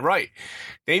 100% right.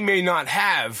 They may not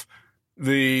have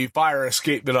the fire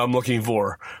escape that I'm looking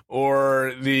for, or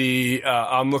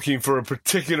I'm looking for a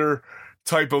particular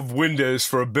type of windows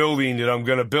for a building that I'm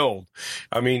going to build.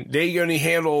 I mean, they only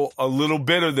handle a little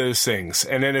bit of those things.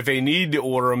 And then if they need to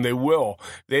order them, they will.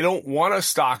 They don't want to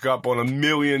stock up on a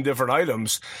million different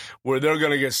items where they're going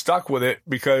to get stuck with it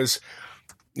because,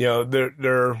 you know,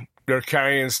 they're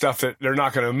carrying stuff that they're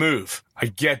not going to move. I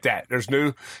get that. There's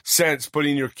no sense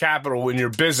putting your capital in your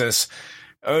business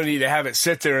only to have it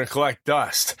sit there and collect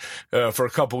dust for a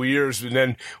couple of years. And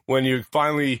then when you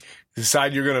finally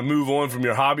decide you're going to move on from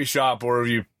your hobby shop, or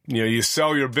you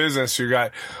sell your business, I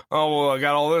got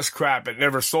all this crap. It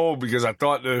never sold because I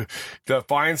thought the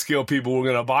fine scale people were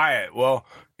going to buy it. Well,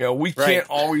 you know, we can't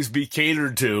always be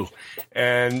catered to,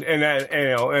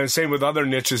 and same with other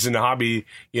niches in the hobby.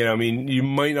 You know, I mean, you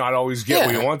might not always get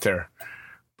what you want there,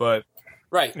 but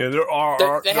right. You know, there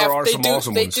are some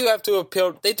awesome ones. They do have to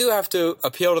appeal. They do have to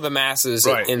appeal to the masses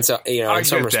in some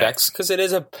respects, because it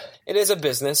is a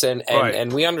business,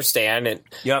 and we understand, and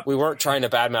we weren't trying to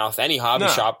badmouth any hobby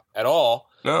shop at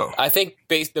all. No, I think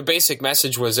the basic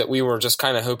message was that we were just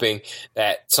kind of hoping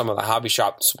that some of the hobby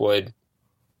shops would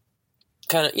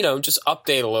kind of, you know, just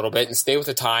update a little bit and stay with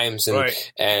the times,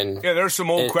 and there's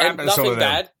some old crap in some of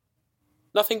them.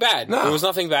 Nothing bad. No. There was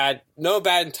nothing bad. No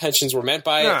bad intentions were meant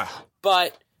by it.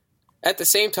 But at the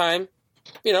same time,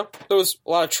 you know, there was a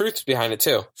lot of truth behind it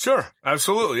too. Sure,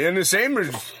 absolutely. In the same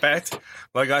respect,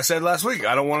 like I said last week,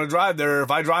 I don't want to drive there. If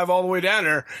I drive all the way down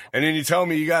there and then you tell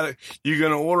me you're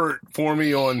going to order it for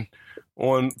me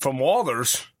from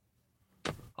Walters,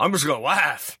 I'm just going to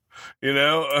laugh.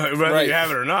 whether you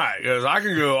have it or not. Because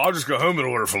I'll just go home and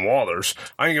order from Walters.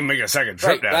 I ain't gonna make a second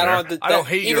trip down there. I don't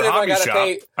hate your hobby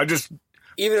shop.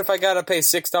 Even if I gotta pay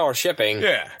 $6 shipping,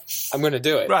 I'm gonna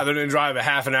do it rather than drive a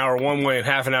half an hour one way and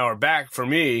half an hour back for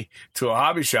me to a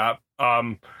hobby shop.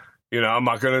 I'm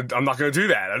not gonna do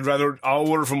that. I'll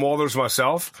order from Walters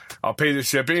myself. I'll pay the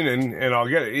shipping and I'll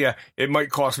get it. Yeah, it might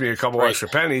cost me a couple extra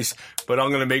pennies, but I'm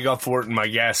gonna make up for it in my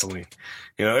gasoline.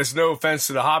 It's no offense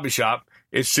to the hobby shop.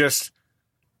 It's just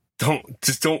don't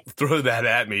throw that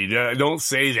at me. Don't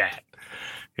say that.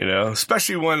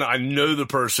 Especially when I know the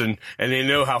person and they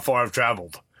know how far I've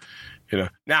traveled.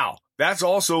 Now that's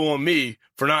also on me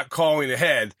for not calling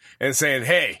ahead and saying,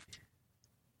 "Hey,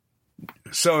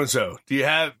 so and so, do you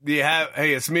have?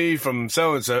 Hey, it's me from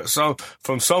so and so,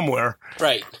 from somewhere.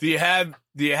 Right? Do you have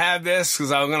this?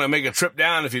 Because I'm gonna make a trip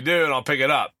down. If you do, and I'll pick it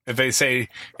up. If they say,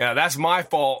 that's my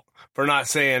fault for not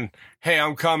saying, hey,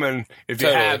 I'm coming. If you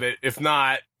have it, if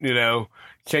not,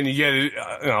 can you get it?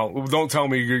 Don't tell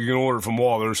me you're gonna order from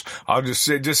Walters. I'll just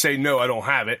say no, I don't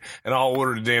have it, and I'll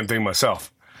order the damn thing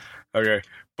myself. Okay,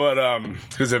 but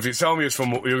because if you tell me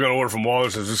you're gonna order from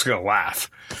Walters, I'm just gonna laugh.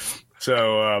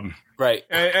 So right.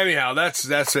 Anyhow, that's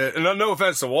it. And no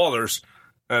offense to Walters,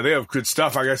 they have good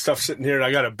stuff. I got stuff sitting here, and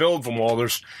I got to build from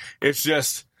Walters. It's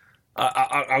just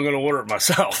I'm gonna order it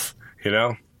myself.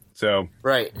 So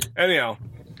right. Anyhow,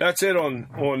 that's it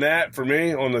on that for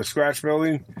me on the scratch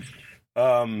building. So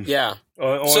I'm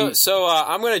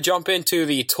going to jump into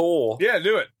the tool. Yeah,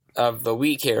 do it. Of the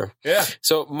week here. Yeah.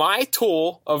 So my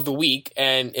tool of the week,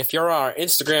 and if you're on our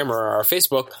Instagram or our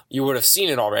Facebook, you would have seen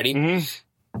it already.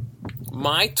 Mm-hmm.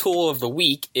 My tool of the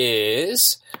week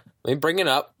is, let me bring it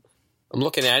up. I'm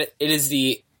looking at it. It is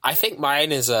I think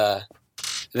mine is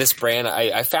this brand.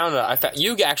 I found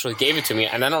you actually gave it to me,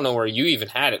 and I don't know where you even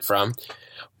had it from,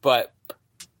 but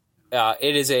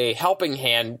it is a helping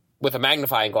hand with a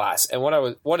magnifying glass. And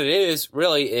what it is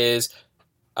really is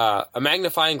a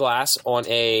magnifying glass on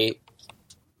a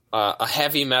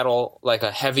heavy metal, like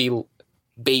a heavy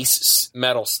base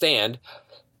metal stand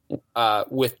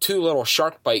with two little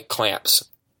shark bite clamps.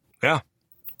 Yeah.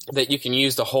 That you can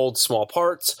use to hold small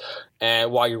parts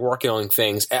while you're working on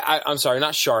things. I'm sorry,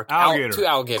 not shark. Two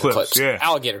alligator clips. Yeah.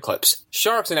 Alligator clips.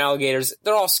 Sharks and alligators,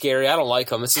 they're all scary. I don't like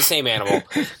them. It's the same animal.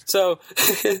 So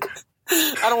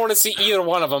I don't want to see either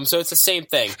one of them, so it's the same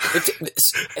thing.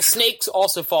 Snakes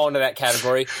also fall into that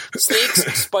category.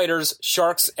 Snakes, spiders,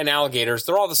 sharks, and alligators,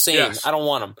 they're all the same. Yes. I don't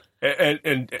want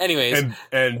them. Anyways.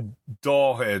 And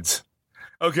doll heads.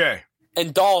 Okay.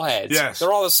 And doll heads. Yes.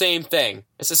 They're all the same thing.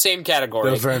 It's the same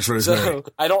category. So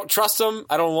I don't trust them.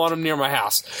 I don't want them near my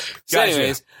house. So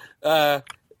anyways,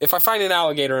 if I find an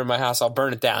alligator in my house, I'll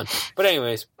burn it down. But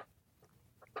anyways,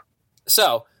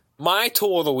 so my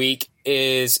tool of the week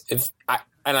is, I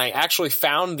actually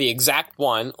found the exact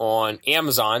one on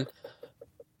Amazon.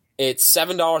 It's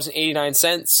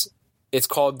 $7.89. It's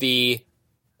called the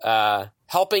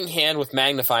Helping Hand with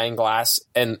Magnifying Glass,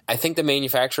 and I think the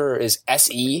manufacturer is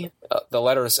SE. The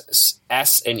letters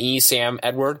S and E, Sam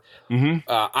Edward. Mm-hmm.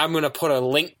 I'm going to put a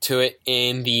link to it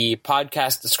in the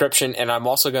podcast description, and I'm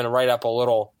also going to write up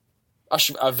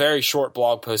a very short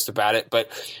blog post about it. But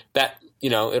that,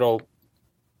 it'll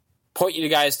point you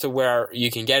guys to where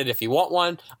you can get it if you want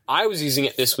one. I was using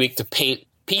it this week to paint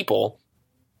people.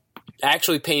 I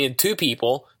actually painted 2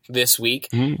 people this week.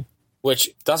 Mm-hmm.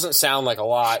 Which doesn't sound like a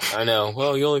lot. I know.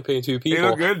 Well, you only paint 2 people. They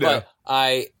look good, though.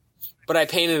 But I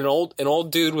painted an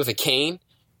old dude with a cane,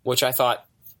 which I thought,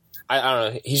 I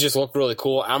don't know, he just looked really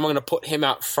cool. I'm going to put him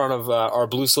out front of our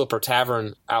Blue Slipper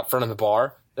Tavern, out front of the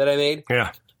bar that I made.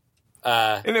 Yeah.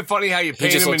 Isn't it funny how you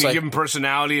paint them and you give them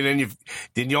personality, and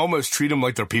then you almost treat them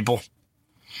like they're people?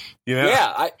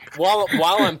 Yeah. While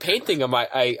I'm painting them,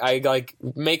 I like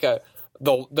make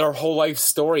their whole life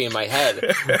story in my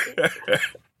head.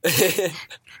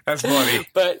 That's funny.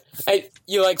 But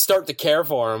you start to care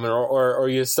for him, or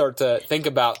you start to think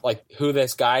about who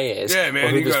this guy is, yeah, man, or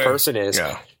who this person is.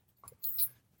 Yeah.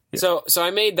 So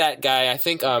I made that guy. I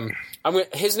think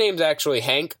his name's actually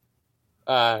Hank.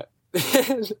 I'm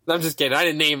just kidding. I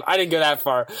didn't go that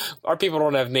far. Our people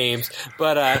don't have names.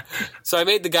 But so I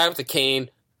made the guy with the cane.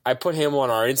 I put him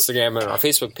on our Instagram and our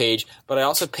Facebook page. But I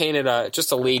also painted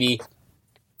just a lady.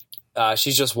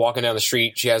 She's just walking down the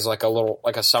street. She has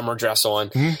a summer dress on.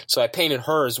 Mm-hmm. So I painted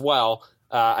her as well.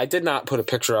 I did not put a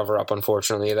picture of her up,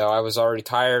 unfortunately, though. I was already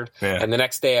tired. Yeah. And the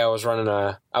next day I was running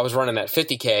that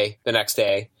 50K the next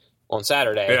day on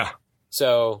Saturday. Yeah.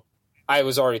 So I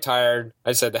was already tired.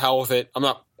 I said, the hell with it. I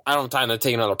don't have time to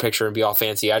take another picture and be all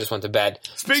fancy. I just went to bed.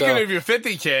 Speaking of your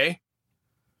 50K,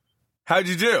 how'd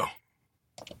you do?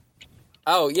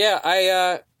 Oh,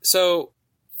 yeah. So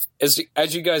as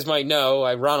you guys might know,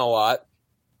 I run a lot.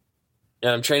 And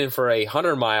I'm training for a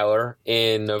 100-miler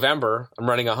in November. I'm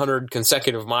running 100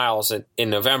 consecutive miles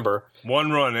in November. One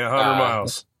run, 100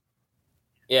 miles.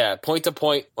 Yeah,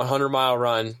 point-to-point, 100-mile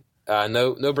run.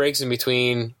 No breaks in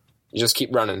between. You just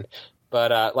keep running.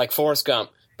 But like Forrest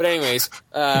Gump. But anyways,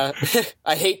 I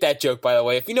hate that joke, by the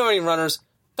way. If you know any runners,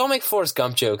 don't make Forrest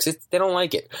Gump jokes. They don't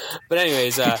like it. But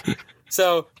anyways,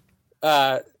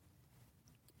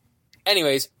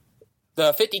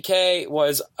 the 50K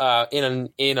was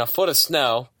in a foot of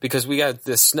snow because we got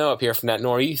this snow up here from that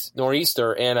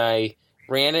nor'easter, and I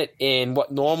ran it in what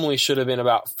normally should have been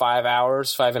about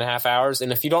 5.5 hours.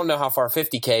 And if you don't know how far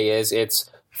 50K is,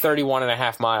 it's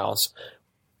 31.5 miles.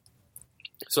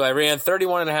 So I ran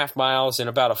 31.5 miles in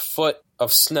about a foot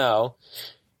of snow,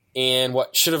 and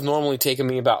what should have normally taken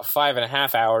me about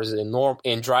 5.5 hours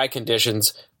in dry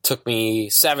conditions took me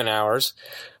 7 hours.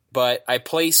 But I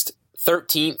placed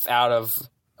 13th out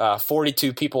of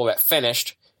 42 people that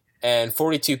finished, and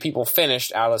 42 people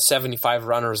finished out of 75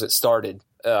 runners that started.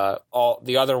 All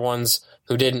the other ones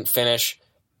who didn't finish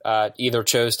either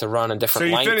chose to run a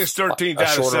different length. So you finished 13th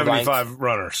out of 75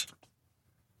 runners.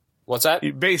 What's that?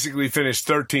 You basically finished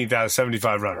 13th out of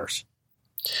 75 runners.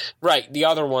 Right. The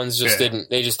other ones just didn't.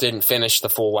 They just didn't finish the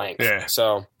full length. Yeah.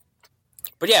 So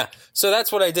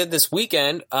that's what I did this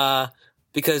weekend.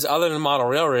 Because other than model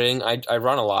railroading, I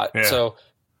run a lot. Yeah. So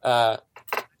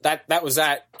that was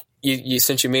that. You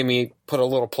since you made me put a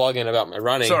little plug in about my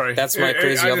running. Sorry, that's my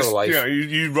crazy other life. Yeah,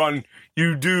 you run.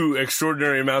 You do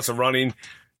extraordinary amounts of running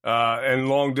and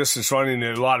long distance running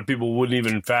that a lot of people wouldn't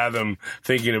even fathom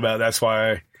thinking about. That's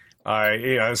why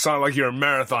it's not like you're a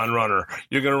marathon runner.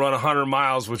 You're going to run 100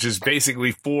 miles, which is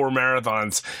basically 4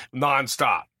 marathons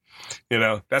nonstop.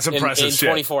 That's impressive in shit.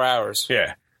 24 hours.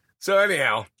 Yeah. So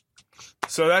anyhow.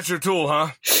 So that's your tool, huh?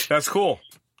 That's cool.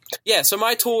 Yeah, so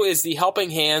my tool is the helping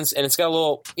hands, and it's got a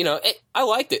little, I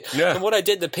liked it. Yeah. And what I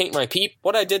did to paint my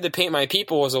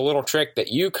people was a little trick that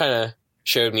you kind of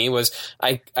showed me. Was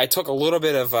I took a little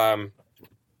bit of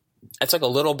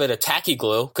tacky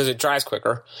glue because it dries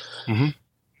quicker,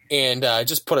 and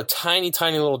just put a tiny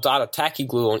little dot of tacky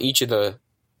glue on each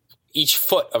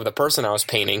foot of the person I was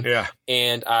painting. Yeah,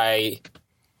 and I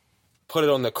put it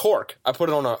on the cork. I put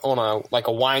it on a like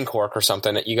a wine cork or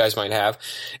something that you guys might have,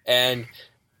 and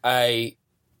I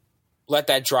let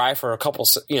that dry for a couple,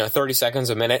 30 seconds,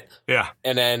 a minute. Yeah.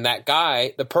 And then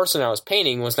the person I was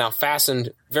painting was now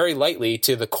fastened very lightly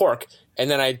to the cork, and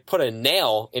then I put a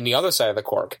nail in the other side of the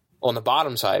cork on the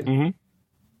bottom side, and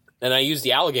I used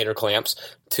the alligator clamps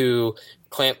to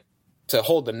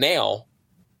hold the nail,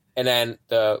 and then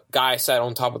the guy sat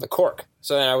on top of the cork.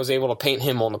 So then I was able to paint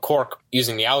him on the cork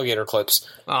using the alligator clips.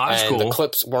 Oh, that's and cool.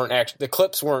 The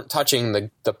clips weren't touching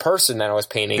the person that I was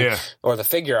painting or the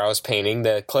figure I was painting.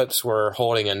 The clips were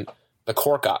holding the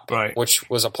cork up, right, which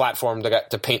was a platform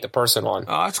to paint the person on.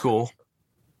 Oh, that's cool.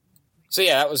 So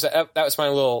yeah, that was my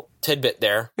little tidbit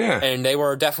there. Yeah. And they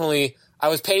were definitely, I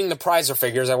was painting the prizer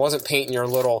figures. I wasn't painting your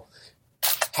little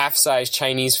half-size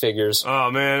Chinese figures.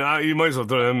 Oh man, you might as well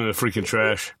throw them in the freaking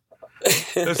trash.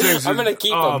 I'm going to keep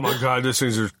them. Oh my god, those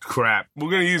things are crap. We're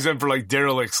going to use them for like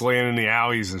derelicts laying in the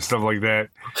alleys and stuff like that.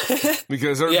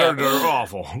 Because they're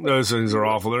awful. Those things are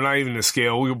awful. They're not even to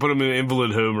scale. We can put them in an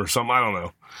invalid home or something. I don't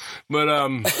know.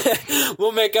 But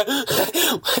we'll make a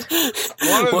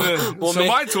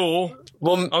my tool.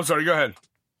 I'm sorry, go ahead.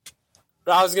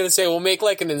 I was going to say we'll make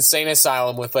like an insane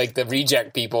asylum with like the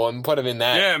reject people and put them in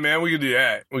that. Yeah, man, we could do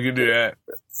that.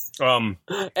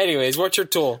 Anyways, what's your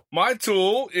tool? My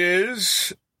tool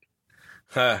is,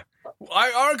 I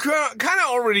kind of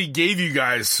already gave you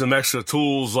guys some extra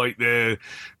tools like the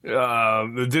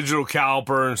digital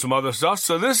caliper and some other stuff.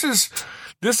 So this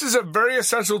is a very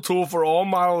essential tool for all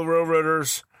model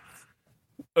railroaders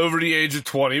over the age of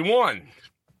 21.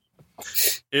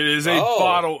 It is a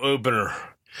bottle opener.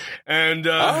 And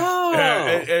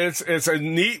it's a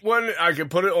neat one. I can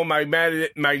put it on my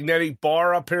magnetic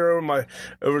bar up here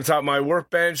over top of my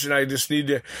workbench, and I just need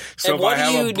to. So and what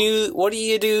do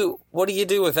you do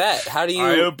with that? How do you?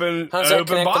 How does that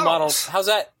connect to model? How's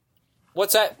that?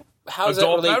 What's that? How does that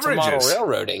relate to model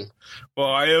railroading?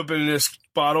 Well, I open this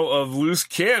bottle of Loose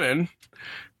Cannon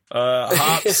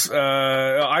hops,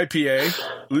 IPA,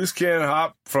 Loose Cannon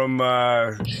hop from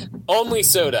only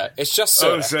soda. It's just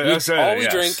soda. All we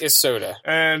drink is soda.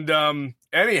 And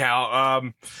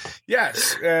anyhow,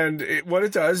 yes, and what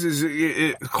it does is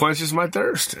it quenches my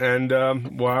thirst. And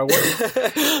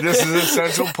this is an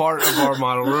essential part of our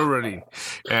model railroading.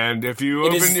 And if you're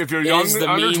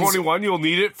under 21, you'll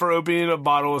need it for opening a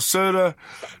bottle of soda.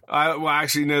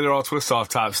 Actually, no, they're all twist off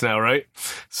tops now, right?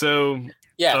 So.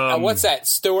 Yeah, what's that?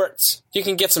 Stewart's. You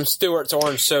can get some Stewart's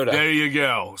orange soda. There you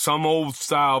go. Some old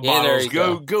style Yeah, bottles.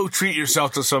 there you Go treat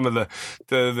yourself to some of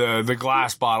the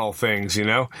glass bottle things, you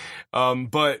know.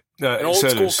 But An old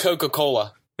school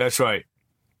Coca-Cola. That's right.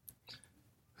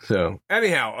 So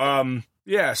anyhow,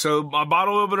 yeah. So my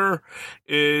bottle opener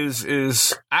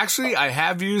is actually, I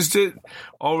have used it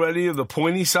already. The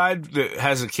pointy side that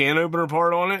has a can opener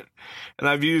part on it, and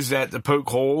I've used that to poke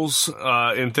holes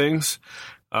in things.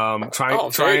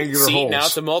 Triangular holes. Now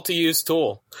it's a multi-use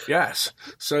tool. Yes,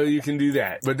 so you can do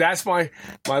that. But that's my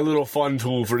little fun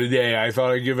tool for today. I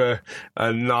thought I'd give a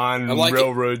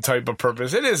non-railroad type of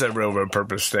purpose. It is a railroad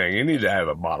purpose thing. You need to have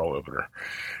a bottle opener,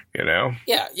 you know?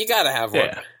 Yeah, you got to have one.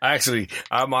 Yeah, I'm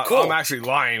actually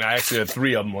lying. I actually have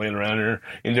 3 of them laying around here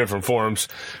in different forms.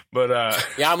 But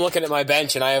yeah, I'm looking at my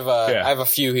bench, and I have a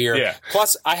few here. Yeah.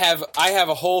 Plus, I have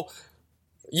a whole.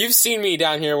 You've seen me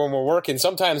down here when we're working.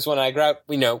 Sometimes when I grab,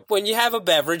 when you have a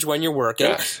beverage when you're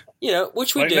working,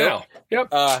 which we right do. now.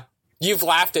 Yep. You've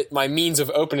laughed at my means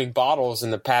of opening bottles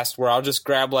in the past, where I'll just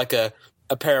grab like a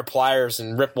pair of pliers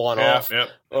and rip one off,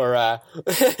 or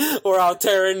or I'll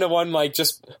tear into one, like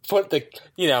just put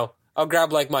I'll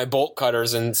grab like my bolt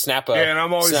cutters and snap a. Yeah, and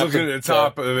I'm always looking at the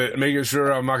top of it, making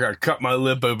sure I'm not gonna cut my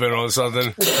lip open on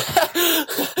something.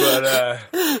 But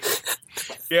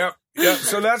yep.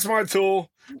 So that's my tool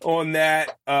on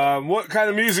that. What kind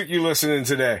of music you listening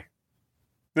today?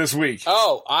 This week?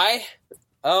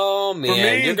 Oh man,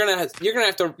 me, you're gonna have to go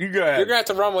ahead. You're gonna have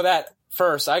to run with that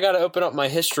first. I got to open up my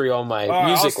history on my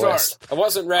music list. I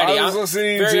wasn't ready. I was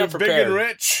listening to Big and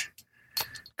Rich,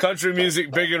 country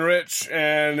music, Big and Rich,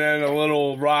 and then a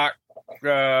little rock,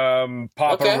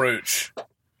 Papa Roach.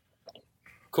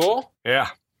 Cool. Yeah,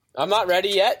 I'm not ready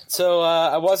yet, so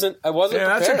I wasn't. Yeah, prepared.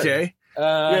 that's okay.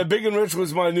 Big and Rich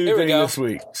was my new thing this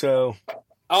week. So.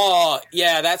 Oh,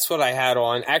 yeah, that's what I had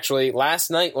on. Actually,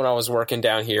 last night when I was working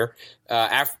down here,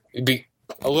 a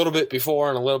little bit before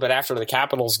and a little bit after the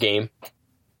Capitals game,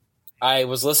 I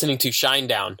was listening to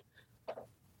Shinedown.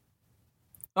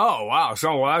 Oh, wow.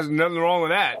 So there's nothing wrong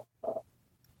with that.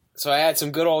 So I had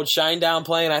some good old Shinedown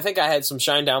playing. I think I had some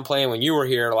Shinedown playing when you were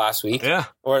here last week. Yeah.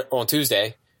 Or on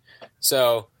Tuesday.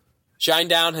 So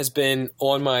Shinedown has been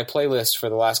on my playlist for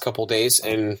the last couple of days,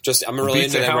 and I'm really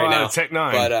into them right now. Tech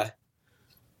Nine. But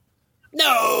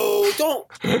no, don't.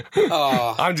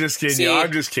 I'm just kidding you.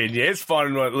 I'm just kidding you. It's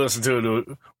fun to listen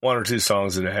to 1 or 2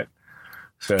 songs of that.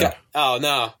 So. Oh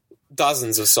no,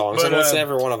 dozens of songs. I listen to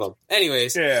every one of them.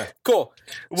 Anyways, yeah, cool.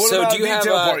 What about detail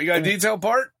part? You got a detail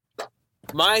part?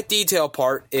 My detail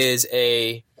part is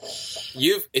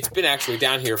it's been actually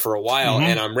down here for a while,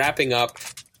 and I'm wrapping up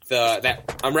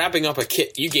a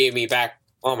kit you gave me back.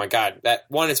 Oh my god, that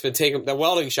one that's been taken, the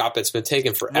welding shop that's been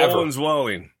taken forever. Rollins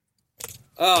Welding.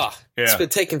 Oh, yeah. It's been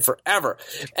taking forever.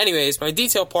 Anyways, my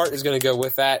detail part is going to go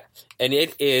with that, and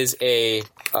it is a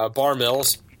Bar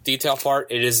Mills detail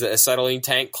part. It is the acetylene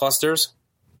tank clusters.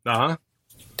 Uh-huh.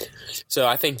 So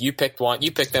I think you picked one.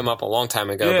 You picked them up a long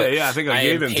time ago. Yeah, I think I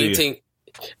gave them to you.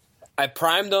 I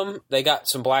primed them. They got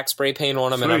some black spray paint on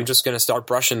them, and I'm just going to start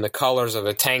brushing the colors of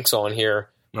the tanks on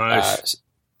here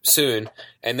soon.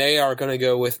 And they are going to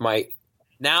go with my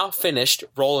now finished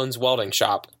Rollins Welding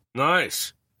Shop.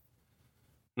 Nice.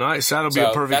 That'll be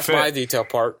a perfect fit. That's my detail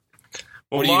part.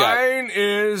 Well, what do you got? Mine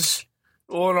is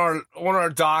on our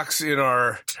docks in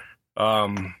our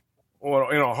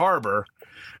harbor.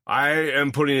 I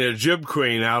am putting a jib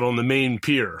crane out on the main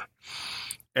pier.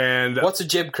 And what's a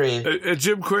jib crane? A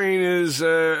jib crane is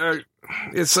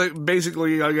it's like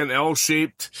basically like an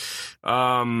L-shaped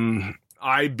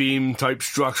I-beam type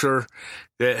structure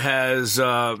that has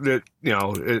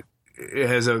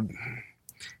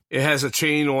it has a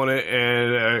chain on it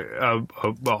and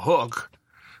a hook,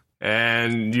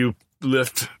 and you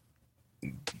lift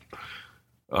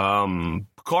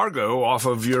cargo off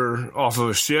of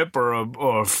a ship or a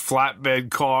flatbed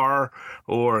car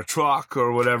or a truck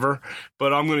or whatever.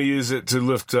 But I'm going to use it to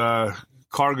lift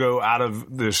cargo out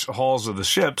of the hulls of the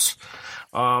ships.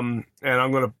 And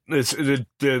I'm going to,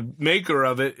 the maker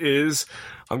of it is,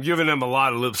 I'm giving them a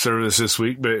lot of lip service this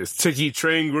week, but it's Tiki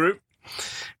Train Group.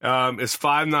 It's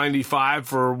 $5.95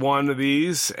 for one of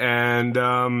these,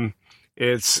 and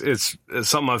it's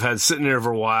something I've had sitting there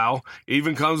for a while. It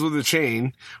even comes with a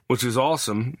chain, which is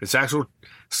awesome. It's actual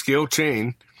scale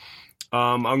chain.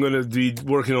 I'm going to be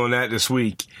working on that this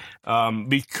week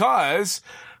because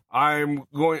I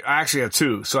actually have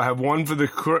 2. So I have one for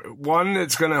one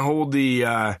that's going to hold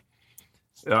the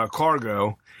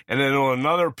cargo, and then on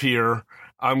another pier,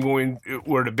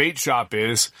 where the bait shop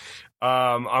is.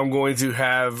 I'm going to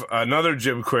have another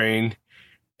jib crane,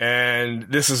 and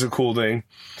this is a cool thing.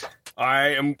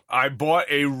 I bought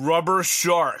a rubber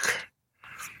shark.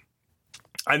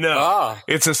 I know.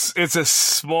 It's a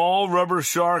small rubber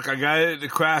shark. I got it at the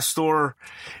craft store,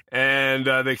 and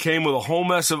they came with a whole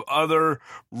mess of other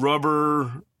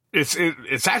rubber.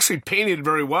 It's actually painted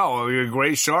very well. Like a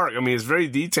gray shark. I mean, it's very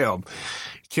detailed.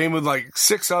 Came with like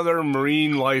 6 other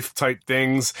marine life type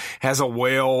things. Has a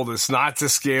whale that's not to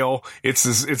scale.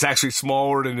 It's actually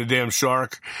smaller than the damn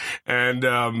shark. And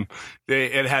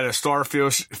it had a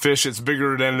starfish that's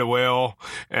bigger than the whale.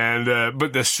 And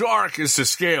but the shark is to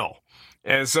scale.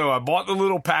 And so I bought the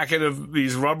little packet of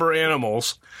these rubber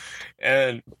animals,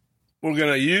 and we're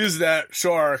gonna use that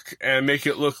shark and make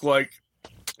it look like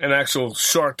an actual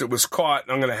shark that was caught.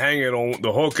 I'm gonna hang it on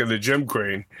the hook of the gym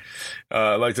crane,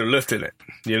 like they're lifting it,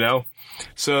 you know?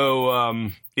 So,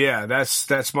 yeah,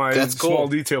 that's my small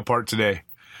detail part today.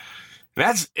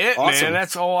 That's it, awesome. Man.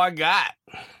 That's all I got.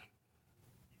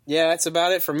 Yeah, that's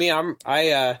about it for me.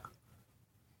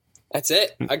 That's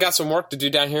it. I got some work to do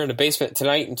down here in the basement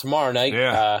tonight and tomorrow night.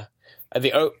 Yeah.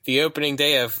 The opening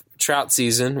day of trout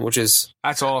season, which is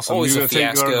that's awesome. Always You're a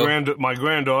gonna fiasco. take my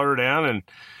granddaughter down and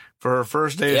for her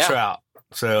first day of trout.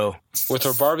 So with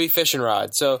her Barbie fishing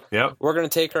rod. So we're gonna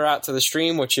take her out to the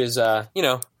stream, which is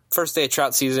first day of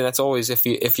trout season. That's always if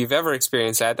you've ever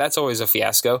experienced that, that's always a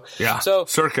fiasco. Yeah. So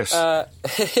circus. A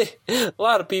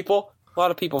lot of people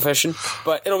fishing,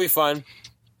 but it'll be fun.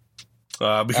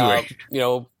 Be great.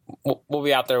 We'll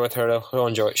be out there with her.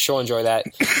 She'll enjoy that,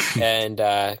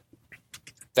 and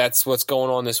that's what's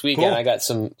going on this weekend. Cool. I got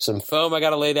some foam I got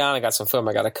to lay down. I got some foam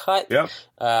I got to cut. Yep.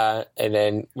 And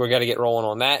then we're gonna get rolling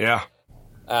on that. Yeah.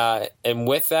 And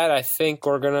with that, I think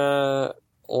we're gonna,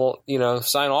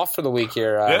 sign off for the week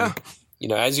here.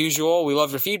 As usual, we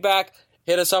love your feedback.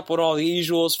 Hit us up with all the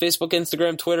usuals: Facebook,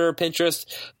 Instagram, Twitter, Pinterest,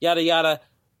 yada yada,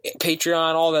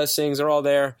 Patreon. All those things are all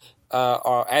there.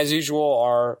 As usual,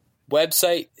 our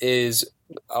website is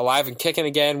alive and kicking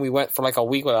again. We went for like a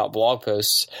week without blog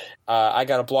posts. I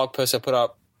got a blog post I put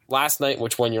up last night,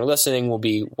 which when you're listening will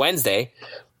be Wednesday.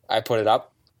 I put it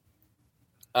up.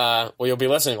 You'll be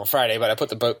listening on Friday, but I put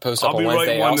the post up on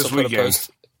Wednesday. I also put a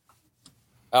post.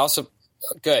 I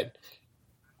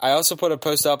also put a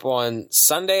post up on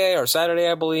Sunday or Saturday,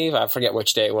 I believe. I forget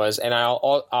which day it was, and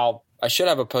I should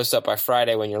have a post up by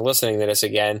Friday when you're listening to this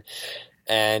again.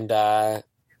 And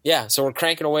so we're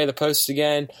cranking away the posts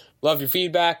again. Love your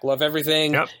feedback. Love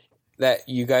everything that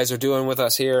you guys are doing with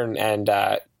us here. And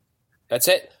that's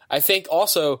it. I think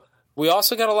we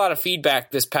also got a lot of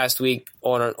feedback this past week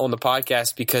on the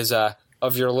podcast because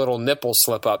of your little nipple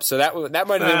slip up. So that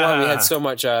might have been why we had so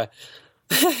much. You're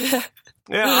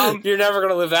never going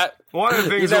to live that. One of the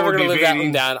things you're never going to live that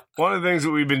one down. One of the things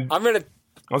that we've been.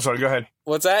 I'm sorry. Go ahead.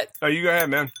 What's that? Oh, you go ahead,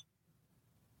 man.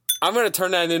 I'm going to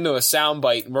turn that into a sound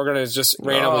bite, and we're going to just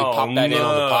randomly pop that in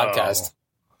on the podcast.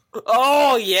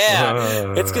 Oh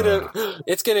yeah,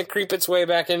 it's gonna creep its way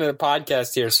back into the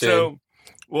podcast here soon. So,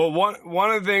 well,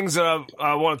 one of the things that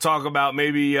I want to talk about,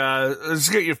 maybe let's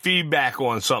get your feedback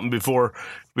on something before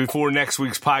next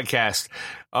week's podcast.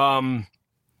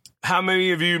 How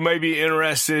many of you may be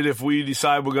interested if we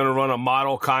decide we're going to run a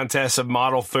model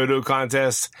photo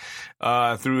contest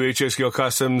through HSKO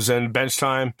Customs and Bench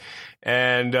Time?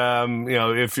 And,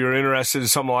 if you're interested in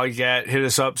something like that, hit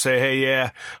us up, say, hey,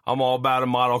 yeah, I'm all about a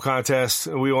model contest.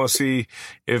 We want to see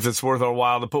if it's worth our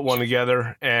while to put one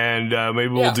together, and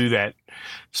maybe we'll do that.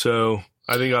 So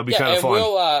I think that'll be kind of fun.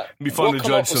 It'll be fun to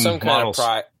judge some models.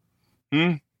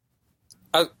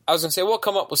 I was going to say, we'll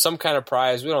come up with some kind of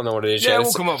prize. We don't know what it is yet. Yeah,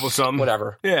 we'll come up with something.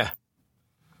 Whatever. Yeah.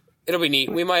 It'll be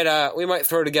neat. We might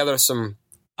throw together some.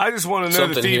 I just want to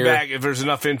know the feedback if there's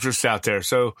enough interest out there.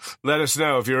 So let us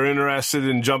know if you're interested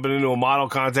in jumping into a model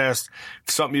contest,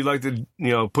 something you'd like to,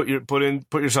 put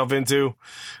yourself into.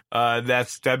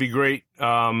 That'd be great. We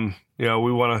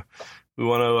want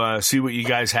to see what you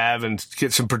guys have and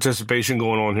get some participation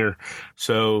going on here.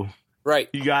 So right,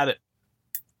 you got it.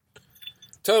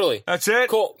 Totally. That's it.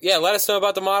 Cool. Yeah, let us know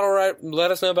about the model, right? Let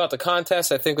us know about the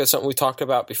contest. I think that's something we talked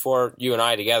about before, you and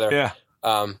I together. Yeah.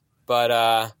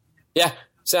 Yeah,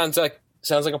 sounds like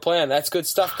a plan. That's good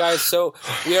stuff, guys. So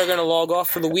we are going to log off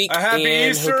for the week. Happy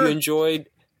Easter.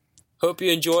 Hope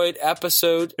you enjoyed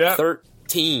episode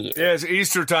 13. Yeah, it's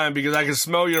Easter time because I can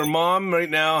smell your mom right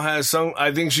now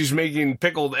I think she's making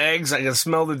pickled eggs. I can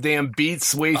smell the damn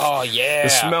beets wafting. Oh, yeah. The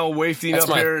smell wafting up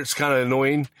here. It's kind of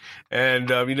annoying.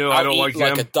 And, I don't like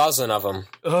them. Like a dozen of them.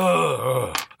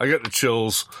 Oh, I got the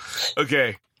chills.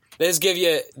 Okay. They just give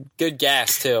you good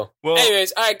gas, too. Well,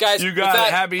 anyways, all right, guys. You got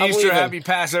it. Happy Easter, happy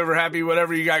Passover, happy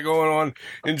whatever you got going on.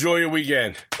 Enjoy your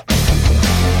weekend.